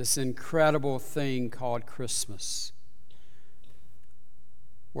this incredible thing called Christmas,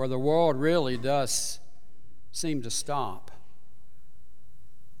 where the world really does seem to stop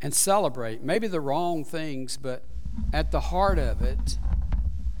and celebrate maybe the wrong things, but at the heart of it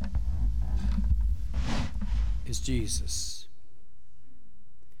is Jesus.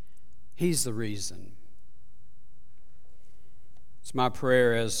 He's the reason. It's my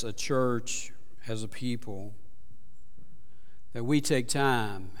prayer as a church, as a people, that we take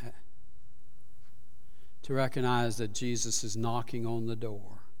time to recognize that Jesus is knocking on the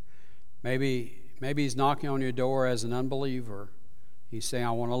door. Maybe He's knocking on your door as an unbeliever. He's saying,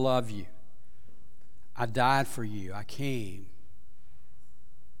 I want to love you. I died for you. I came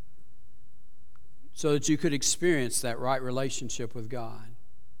so that you could experience that right relationship with God.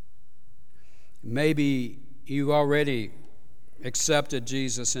 Maybe you've already accepted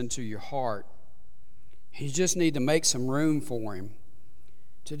Jesus into your heart. You just need to make some room for Him,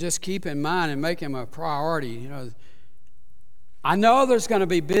 to just keep in mind and make Him a priority. You know, I know there's going to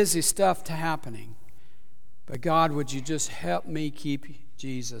be busy stuff happening, but God, would you just help me keep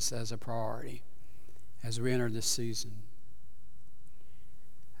Jesus as a priority as we enter this season.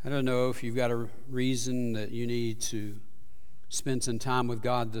 I don't know if you've got a reason that you need to spend some time with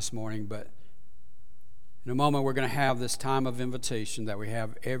God this morning, but in a moment we're going to have this time of invitation that we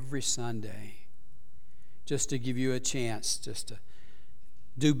have every Sunday, just to give you a chance just to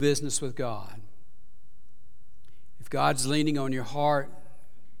do business with God. If God's leaning on your heart,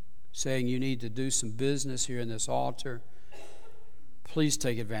 saying you need to do some business here in this altar, please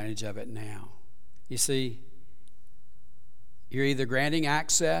take advantage of it now. You see, you're either granting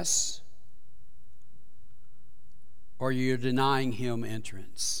access or you're denying him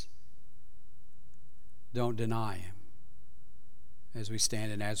entrance. Don't deny him. As we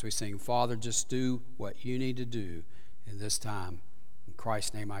stand and as we sing, Father, just do what you need to do in this time. In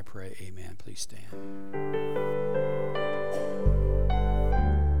Christ's name I pray, amen. Please stand.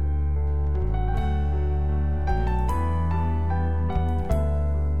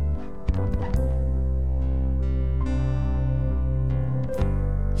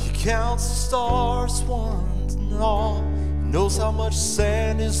 Counts the stars, one and all. He knows how much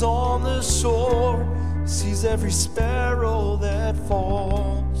sand is on the shore. He sees every sparrow that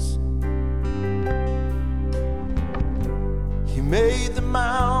falls. He made the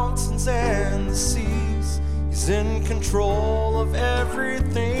mountains and the seas. He's in control of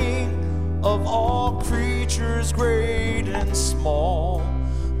everything, of all creatures great and small.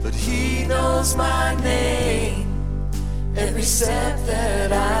 But he knows my name. Every step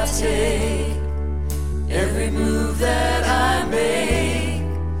that I take, every move that I make,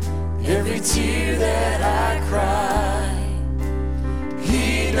 every tear that I cry,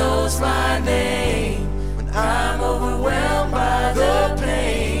 he knows my name. When I'm overwhelmed by the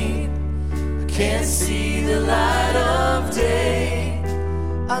pain, I can't see the light of day,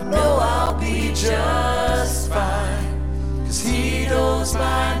 I know I'll be just fine, 'cause he knows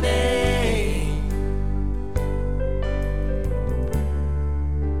my name.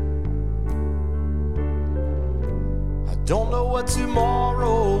 Don't know what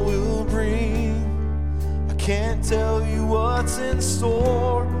tomorrow will bring. I can't tell you what's in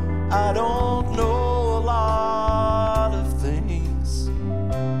store. I don't know a lot of things.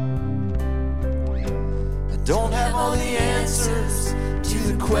 I don't have all the answers to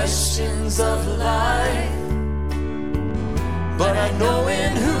the questions of life, but I know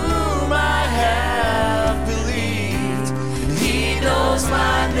in whom I have believed, and he knows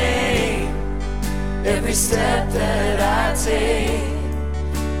my name. Every step that I take,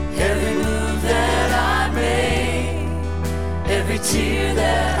 every move that I make, every tear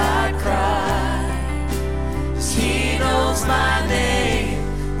that I cry, 'cause he knows my name.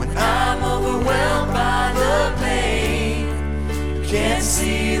 When I'm overwhelmed by the pain, can't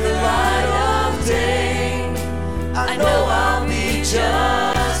see the light of day, I know I'll be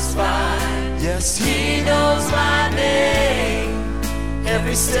just fine. Yes, he knows my name.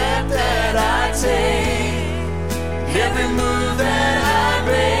 Every step that I take, every move that I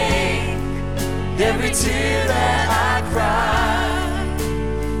make, every tear that I cry,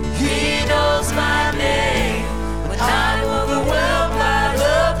 he knows my name. When I'm overwhelmed by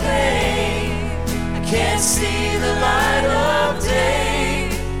the pain, I can't see the light of day,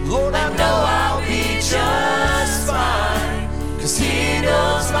 Lord, I know I'll be just fine, 'cause he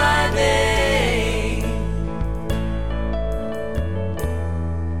knows my name.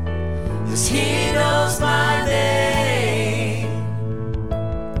 Yes, he knows my name.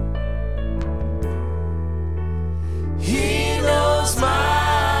 He knows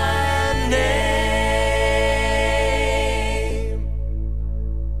my name.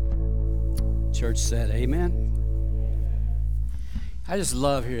 Church said amen. I just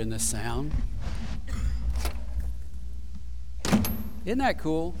love hearing this sound. Isn't that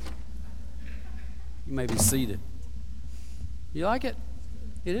cool? You may be seated. You like it?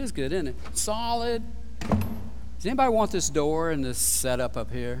 It is good, isn't it? Solid. Does anybody want this door and this setup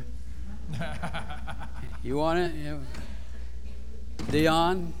up here? You want it? Yeah.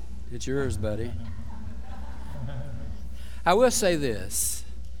 Dion, it's yours, buddy. I will say this.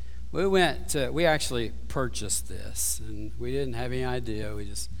 We actually purchased this, and we didn't have any idea. We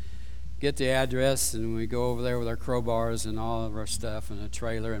just get the address, and we go over there with our crowbars and all of our stuff in a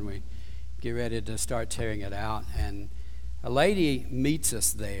trailer, and we get ready to start tearing it out. And a lady meets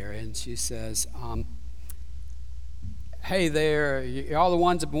us there, and she says, hey there, you all the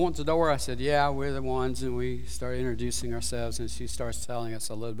ones that want the door? I said, yeah, we're the ones. And we start introducing ourselves, and she starts telling us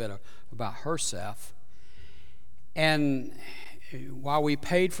a little bit about herself. And while we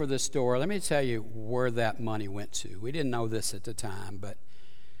paid for this door, let me tell you where that money went to. We didn't know this at the time, but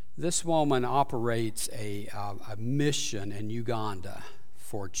this woman operates a mission in Uganda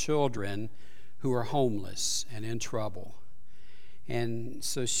for children who are homeless and in trouble. And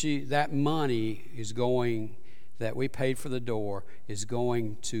so that money is going, that we paid for the door, is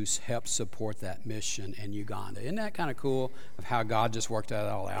going to help support that mission in Uganda. Isn't that kind of cool of how God just worked that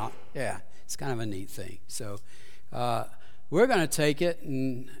all out? Yeah, it's kind of a neat thing. So we're going to take it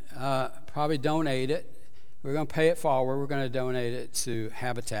and probably donate it. We're going to pay it forward. We're going to donate it to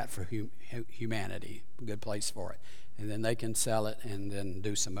Habitat for Humanity, a good place for it. And then they can sell it and then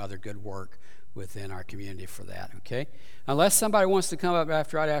do some other good work within our community for that, okay? Unless somebody wants to come up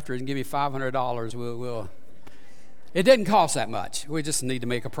right after and give me $500, we'll it didn't cost that much. We just need to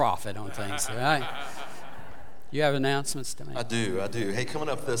make a profit on things, all right? You have announcements to make? I do. Hey, coming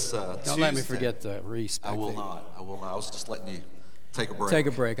up this Tuesday. Don't let me forget the wreath. I will not. I was just letting you take a break. Take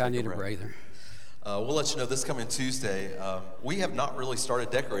a break. I need a breather. We'll let you know this coming Tuesday. We have not really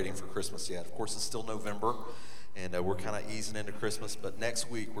started decorating for Christmas yet. Of course, it's still November, and we're kind of easing into Christmas. But next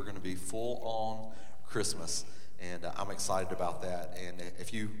week, we're going to be full on Christmas, and I'm excited about that. And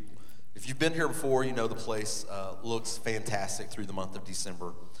if you've been here before, you know the place looks fantastic through the month of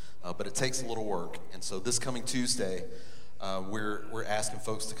December, but it takes a little work. And so this coming Tuesday, we're asking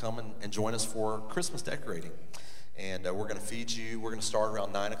folks to come and join us for Christmas decorating. And we're going to feed you. We're going to start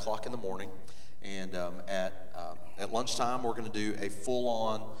around 9 o'clock in the morning. And at lunchtime, we're going to do a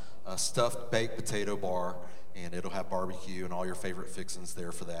full-on stuffed baked potato bar, and it'll have barbecue and all your favorite fixings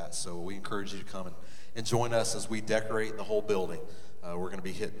there for that. So we encourage you to come and join us as we decorate the whole building. We're going to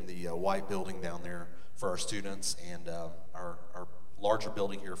be hitting the white building down there for our students and our larger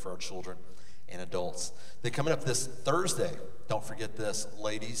building here for our children and adults. Then coming up this Thursday, don't forget this,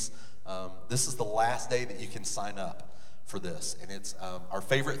 ladies, this is the last day that you can sign up for this, and it's our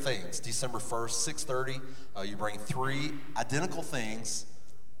favorite things. December 1st, 6:30, you bring 3 identical things,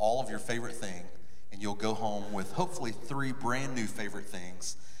 all of your favorite thing, and you'll go home with hopefully 3 brand new favorite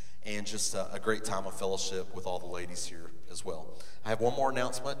things, and just a great time of fellowship with all the ladies here as well. I have one more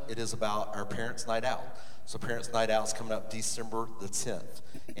announcement. It is about our Parents' Night Out. So Parents' Night Out is coming up December the 10th,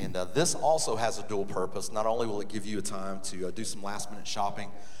 and this also has a dual purpose. Not only will it give you a time to do some last-minute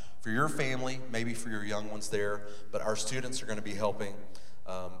shopping for your family, maybe for your young ones there, but our students are going to be helping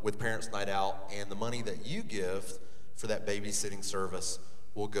with Parents' Night Out, and the money that you give for that babysitting service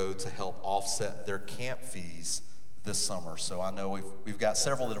will go to help offset their camp fees this summer. So I know we've got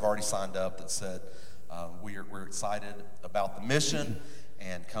several that have already signed up that said we're excited about the mission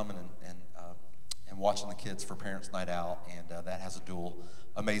and coming and watching the kids for Parents' Night Out, and that has a dual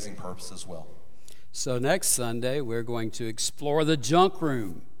amazing purpose as well. So next Sunday, we're going to explore the junk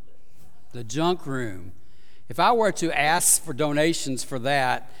room. The junk room. If I were to ask for donations for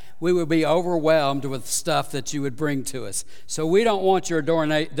that, we would be overwhelmed with stuff that you would bring to us. So we don't want your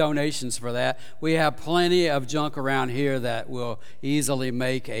donations for that. We have plenty of junk around here that will easily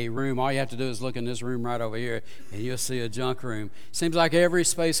make a room. All you have to do is look in this room right over here, and you'll see a junk room. Seems like every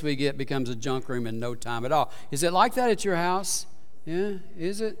space we get becomes a junk room in no time at all. Is it like that at your house? Yeah,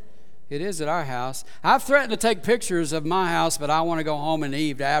 is it? It is at our house. I've threatened to take pictures of my house, but I want to go home and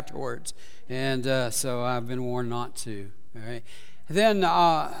eat afterwards. And so I've been warned not to. All right. Then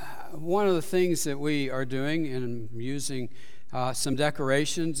one of the things that we are doing and using some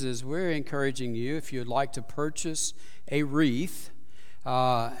decorations is we're encouraging you, if you'd like to purchase a wreath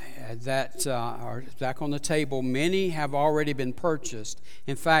that are back on the table. Many have already been purchased.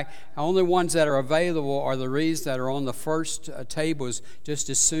 In fact, only ones that are available are the wreaths that are on the first tables just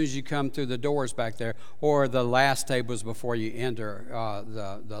as soon as you come through the doors back there, or the last tables before you enter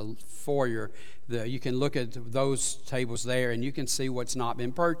the foyer. You can look at those tables there and you can see what's not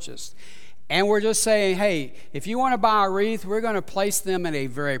been purchased. And we're just saying, hey, if you want to buy a wreath, we're going to place them in a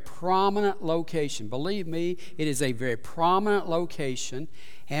very prominent location. Believe me, it is a very prominent location.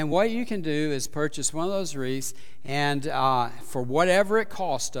 And what you can do is purchase one of those wreaths, and for whatever it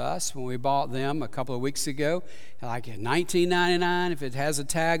cost us when we bought them a couple of weeks ago, like $19.99. If it has a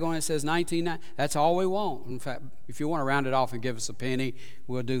tag on it that says $19.99, that's all we want. In fact, if you want to round it off and give us a penny,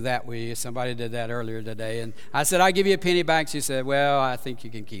 we'll do that with you. Somebody did that earlier today, and I said, I'll give you a penny back. She said, well, I think you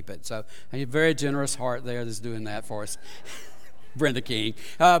can keep it. So a very generous heart there that's doing that for us. Brenda King.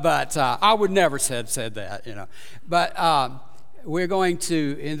 But I would never said that, you know. But we're going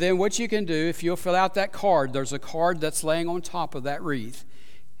to, and then what you can do, if you'll fill out that card, there's a card that's laying on top of that wreath.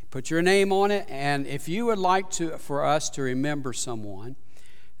 Put your name on it, and if you would like for us to remember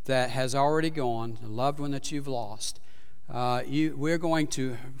that has already gone, a loved one that you've lost, we're going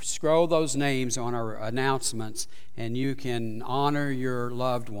to scroll those names on our announcements, and you can honor your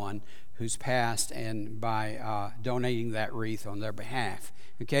loved one who's passed and by donating that wreath on their behalf.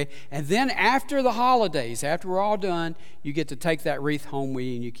 Okay? And then after the holidays, after we're all done, you get to take that wreath home with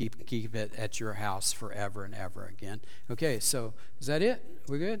you and you keep it at your house forever and ever again. Okay, so is that it?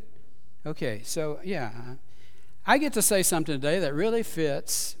 We're good? Okay, so yeah. I get to say something today that really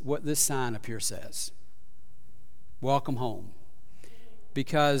fits what this sign up here says. Welcome home.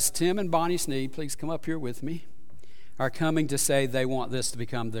 Because Tim and Bonnie Sneed, please come up here with me, are coming to say they want this to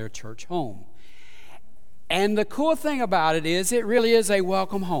become their church home. And the cool thing about it is it really is a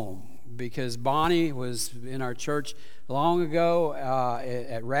welcome home, because Bonnie was in our church long ago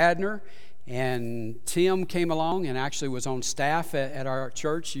at Radnor, and Tim came along and actually was on staff at our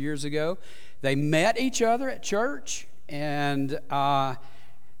church years ago. They met each other at church and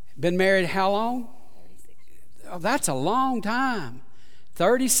been married how long? 36. Oh, that's a long time.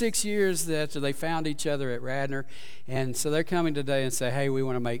 36 years after they found each other at Radnor. And so they're coming today and say, hey, we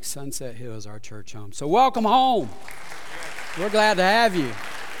want to make Sunset Hills our church home. So welcome home. We're glad to have you.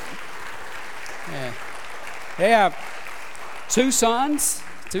 Yeah. They have two sons,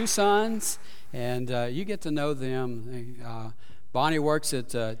 and you get to know them. Bonnie works at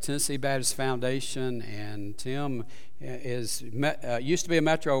Tennessee Baptist Foundation, and Tim used to be a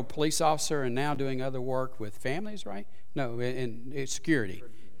Metro police officer and now doing other work with families, right? No, in security.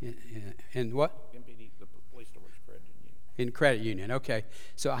 In what? MPD, the police department's credit union. In credit union, okay.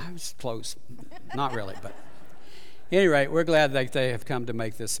 So I was close. Not really, but anyway, we're glad that they have come to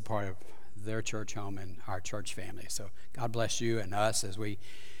make this a part of their church home and our church family. So God bless you and us as we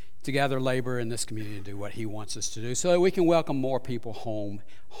together labor in this community to do what he wants us to do so that we can welcome more people home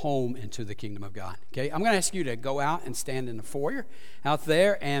into the kingdom of God. Okay, I'm going to ask you to go out and stand in the foyer out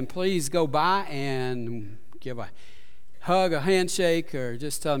there, and please go by and give a hug, a handshake, or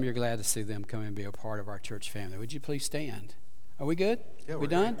just tell them you're glad to see them come and be a part of our church family. Would you please stand? Are we good? Yeah, we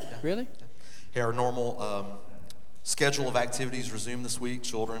done? Yeah. Really? Hey, our normal schedule of activities resume this week.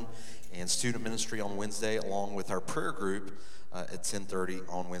 Children and student ministry on Wednesday, along with our prayer group at 10:30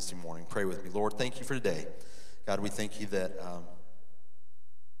 on Wednesday morning. Pray with me. Lord, thank you for today. God, we thank you that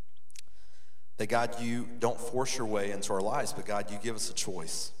God, you don't force your way into our lives, but God, you give us a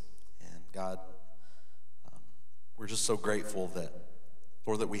choice. And God, we're just so grateful that,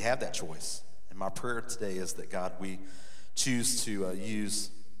 Lord, that we have that choice. And my prayer today is that, God, we choose to use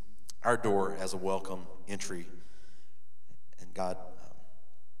our door as a welcome entry. And God,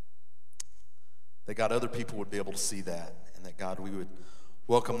 that God, other people would be able to see that. And that, God, we would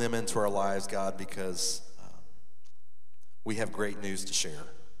welcome them into our lives, God, because we have great news to share.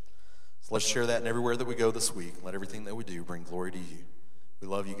 So let's share that in everywhere that we go this week. Let everything that we do bring glory to you. We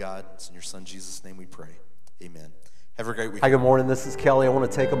love you, God. It's in your Son, Jesus' name we pray. Amen. Have a great week. Hi, good morning. This is Kelly. I want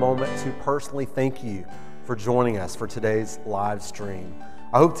to take a moment to personally thank you for joining us for today's live stream.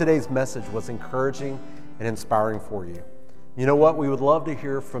 I hope today's message was encouraging and inspiring for you. You know what? We would love to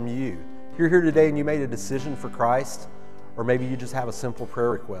hear from you. If you're here today and you made a decision for Christ, or maybe you just have a simple prayer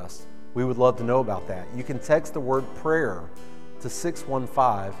request, we would love to know about that. You can text the word prayer to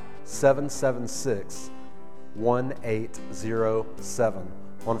 615-776-1807.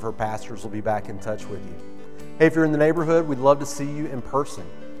 One of her pastors will be back in touch with you. Hey, if you're in the neighborhood, we'd love to see you in person.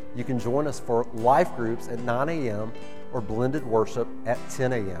 You can join us for life groups at 9 a.m. or blended worship at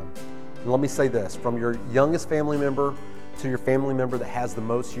 10 a.m. And let me say this, from your youngest family member to your family member that has the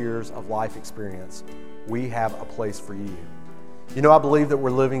most years of life experience, we have a place for you. You know, I believe that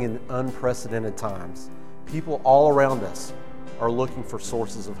we're living in unprecedented times. People all around us are looking for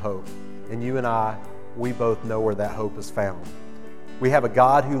sources of hope. And you and I, we both know where that hope is found. We have a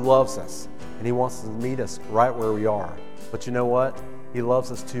God who loves us, and he wants to meet us right where we are. But you know what? He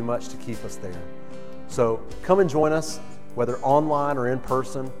loves us too much to keep us there. So come and join us, whether online or in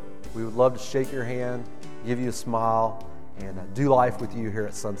person. We would love to shake your hand, give you a smile, and do life with you here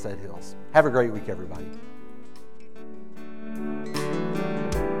at Sunset Hills. Have a great week, everybody.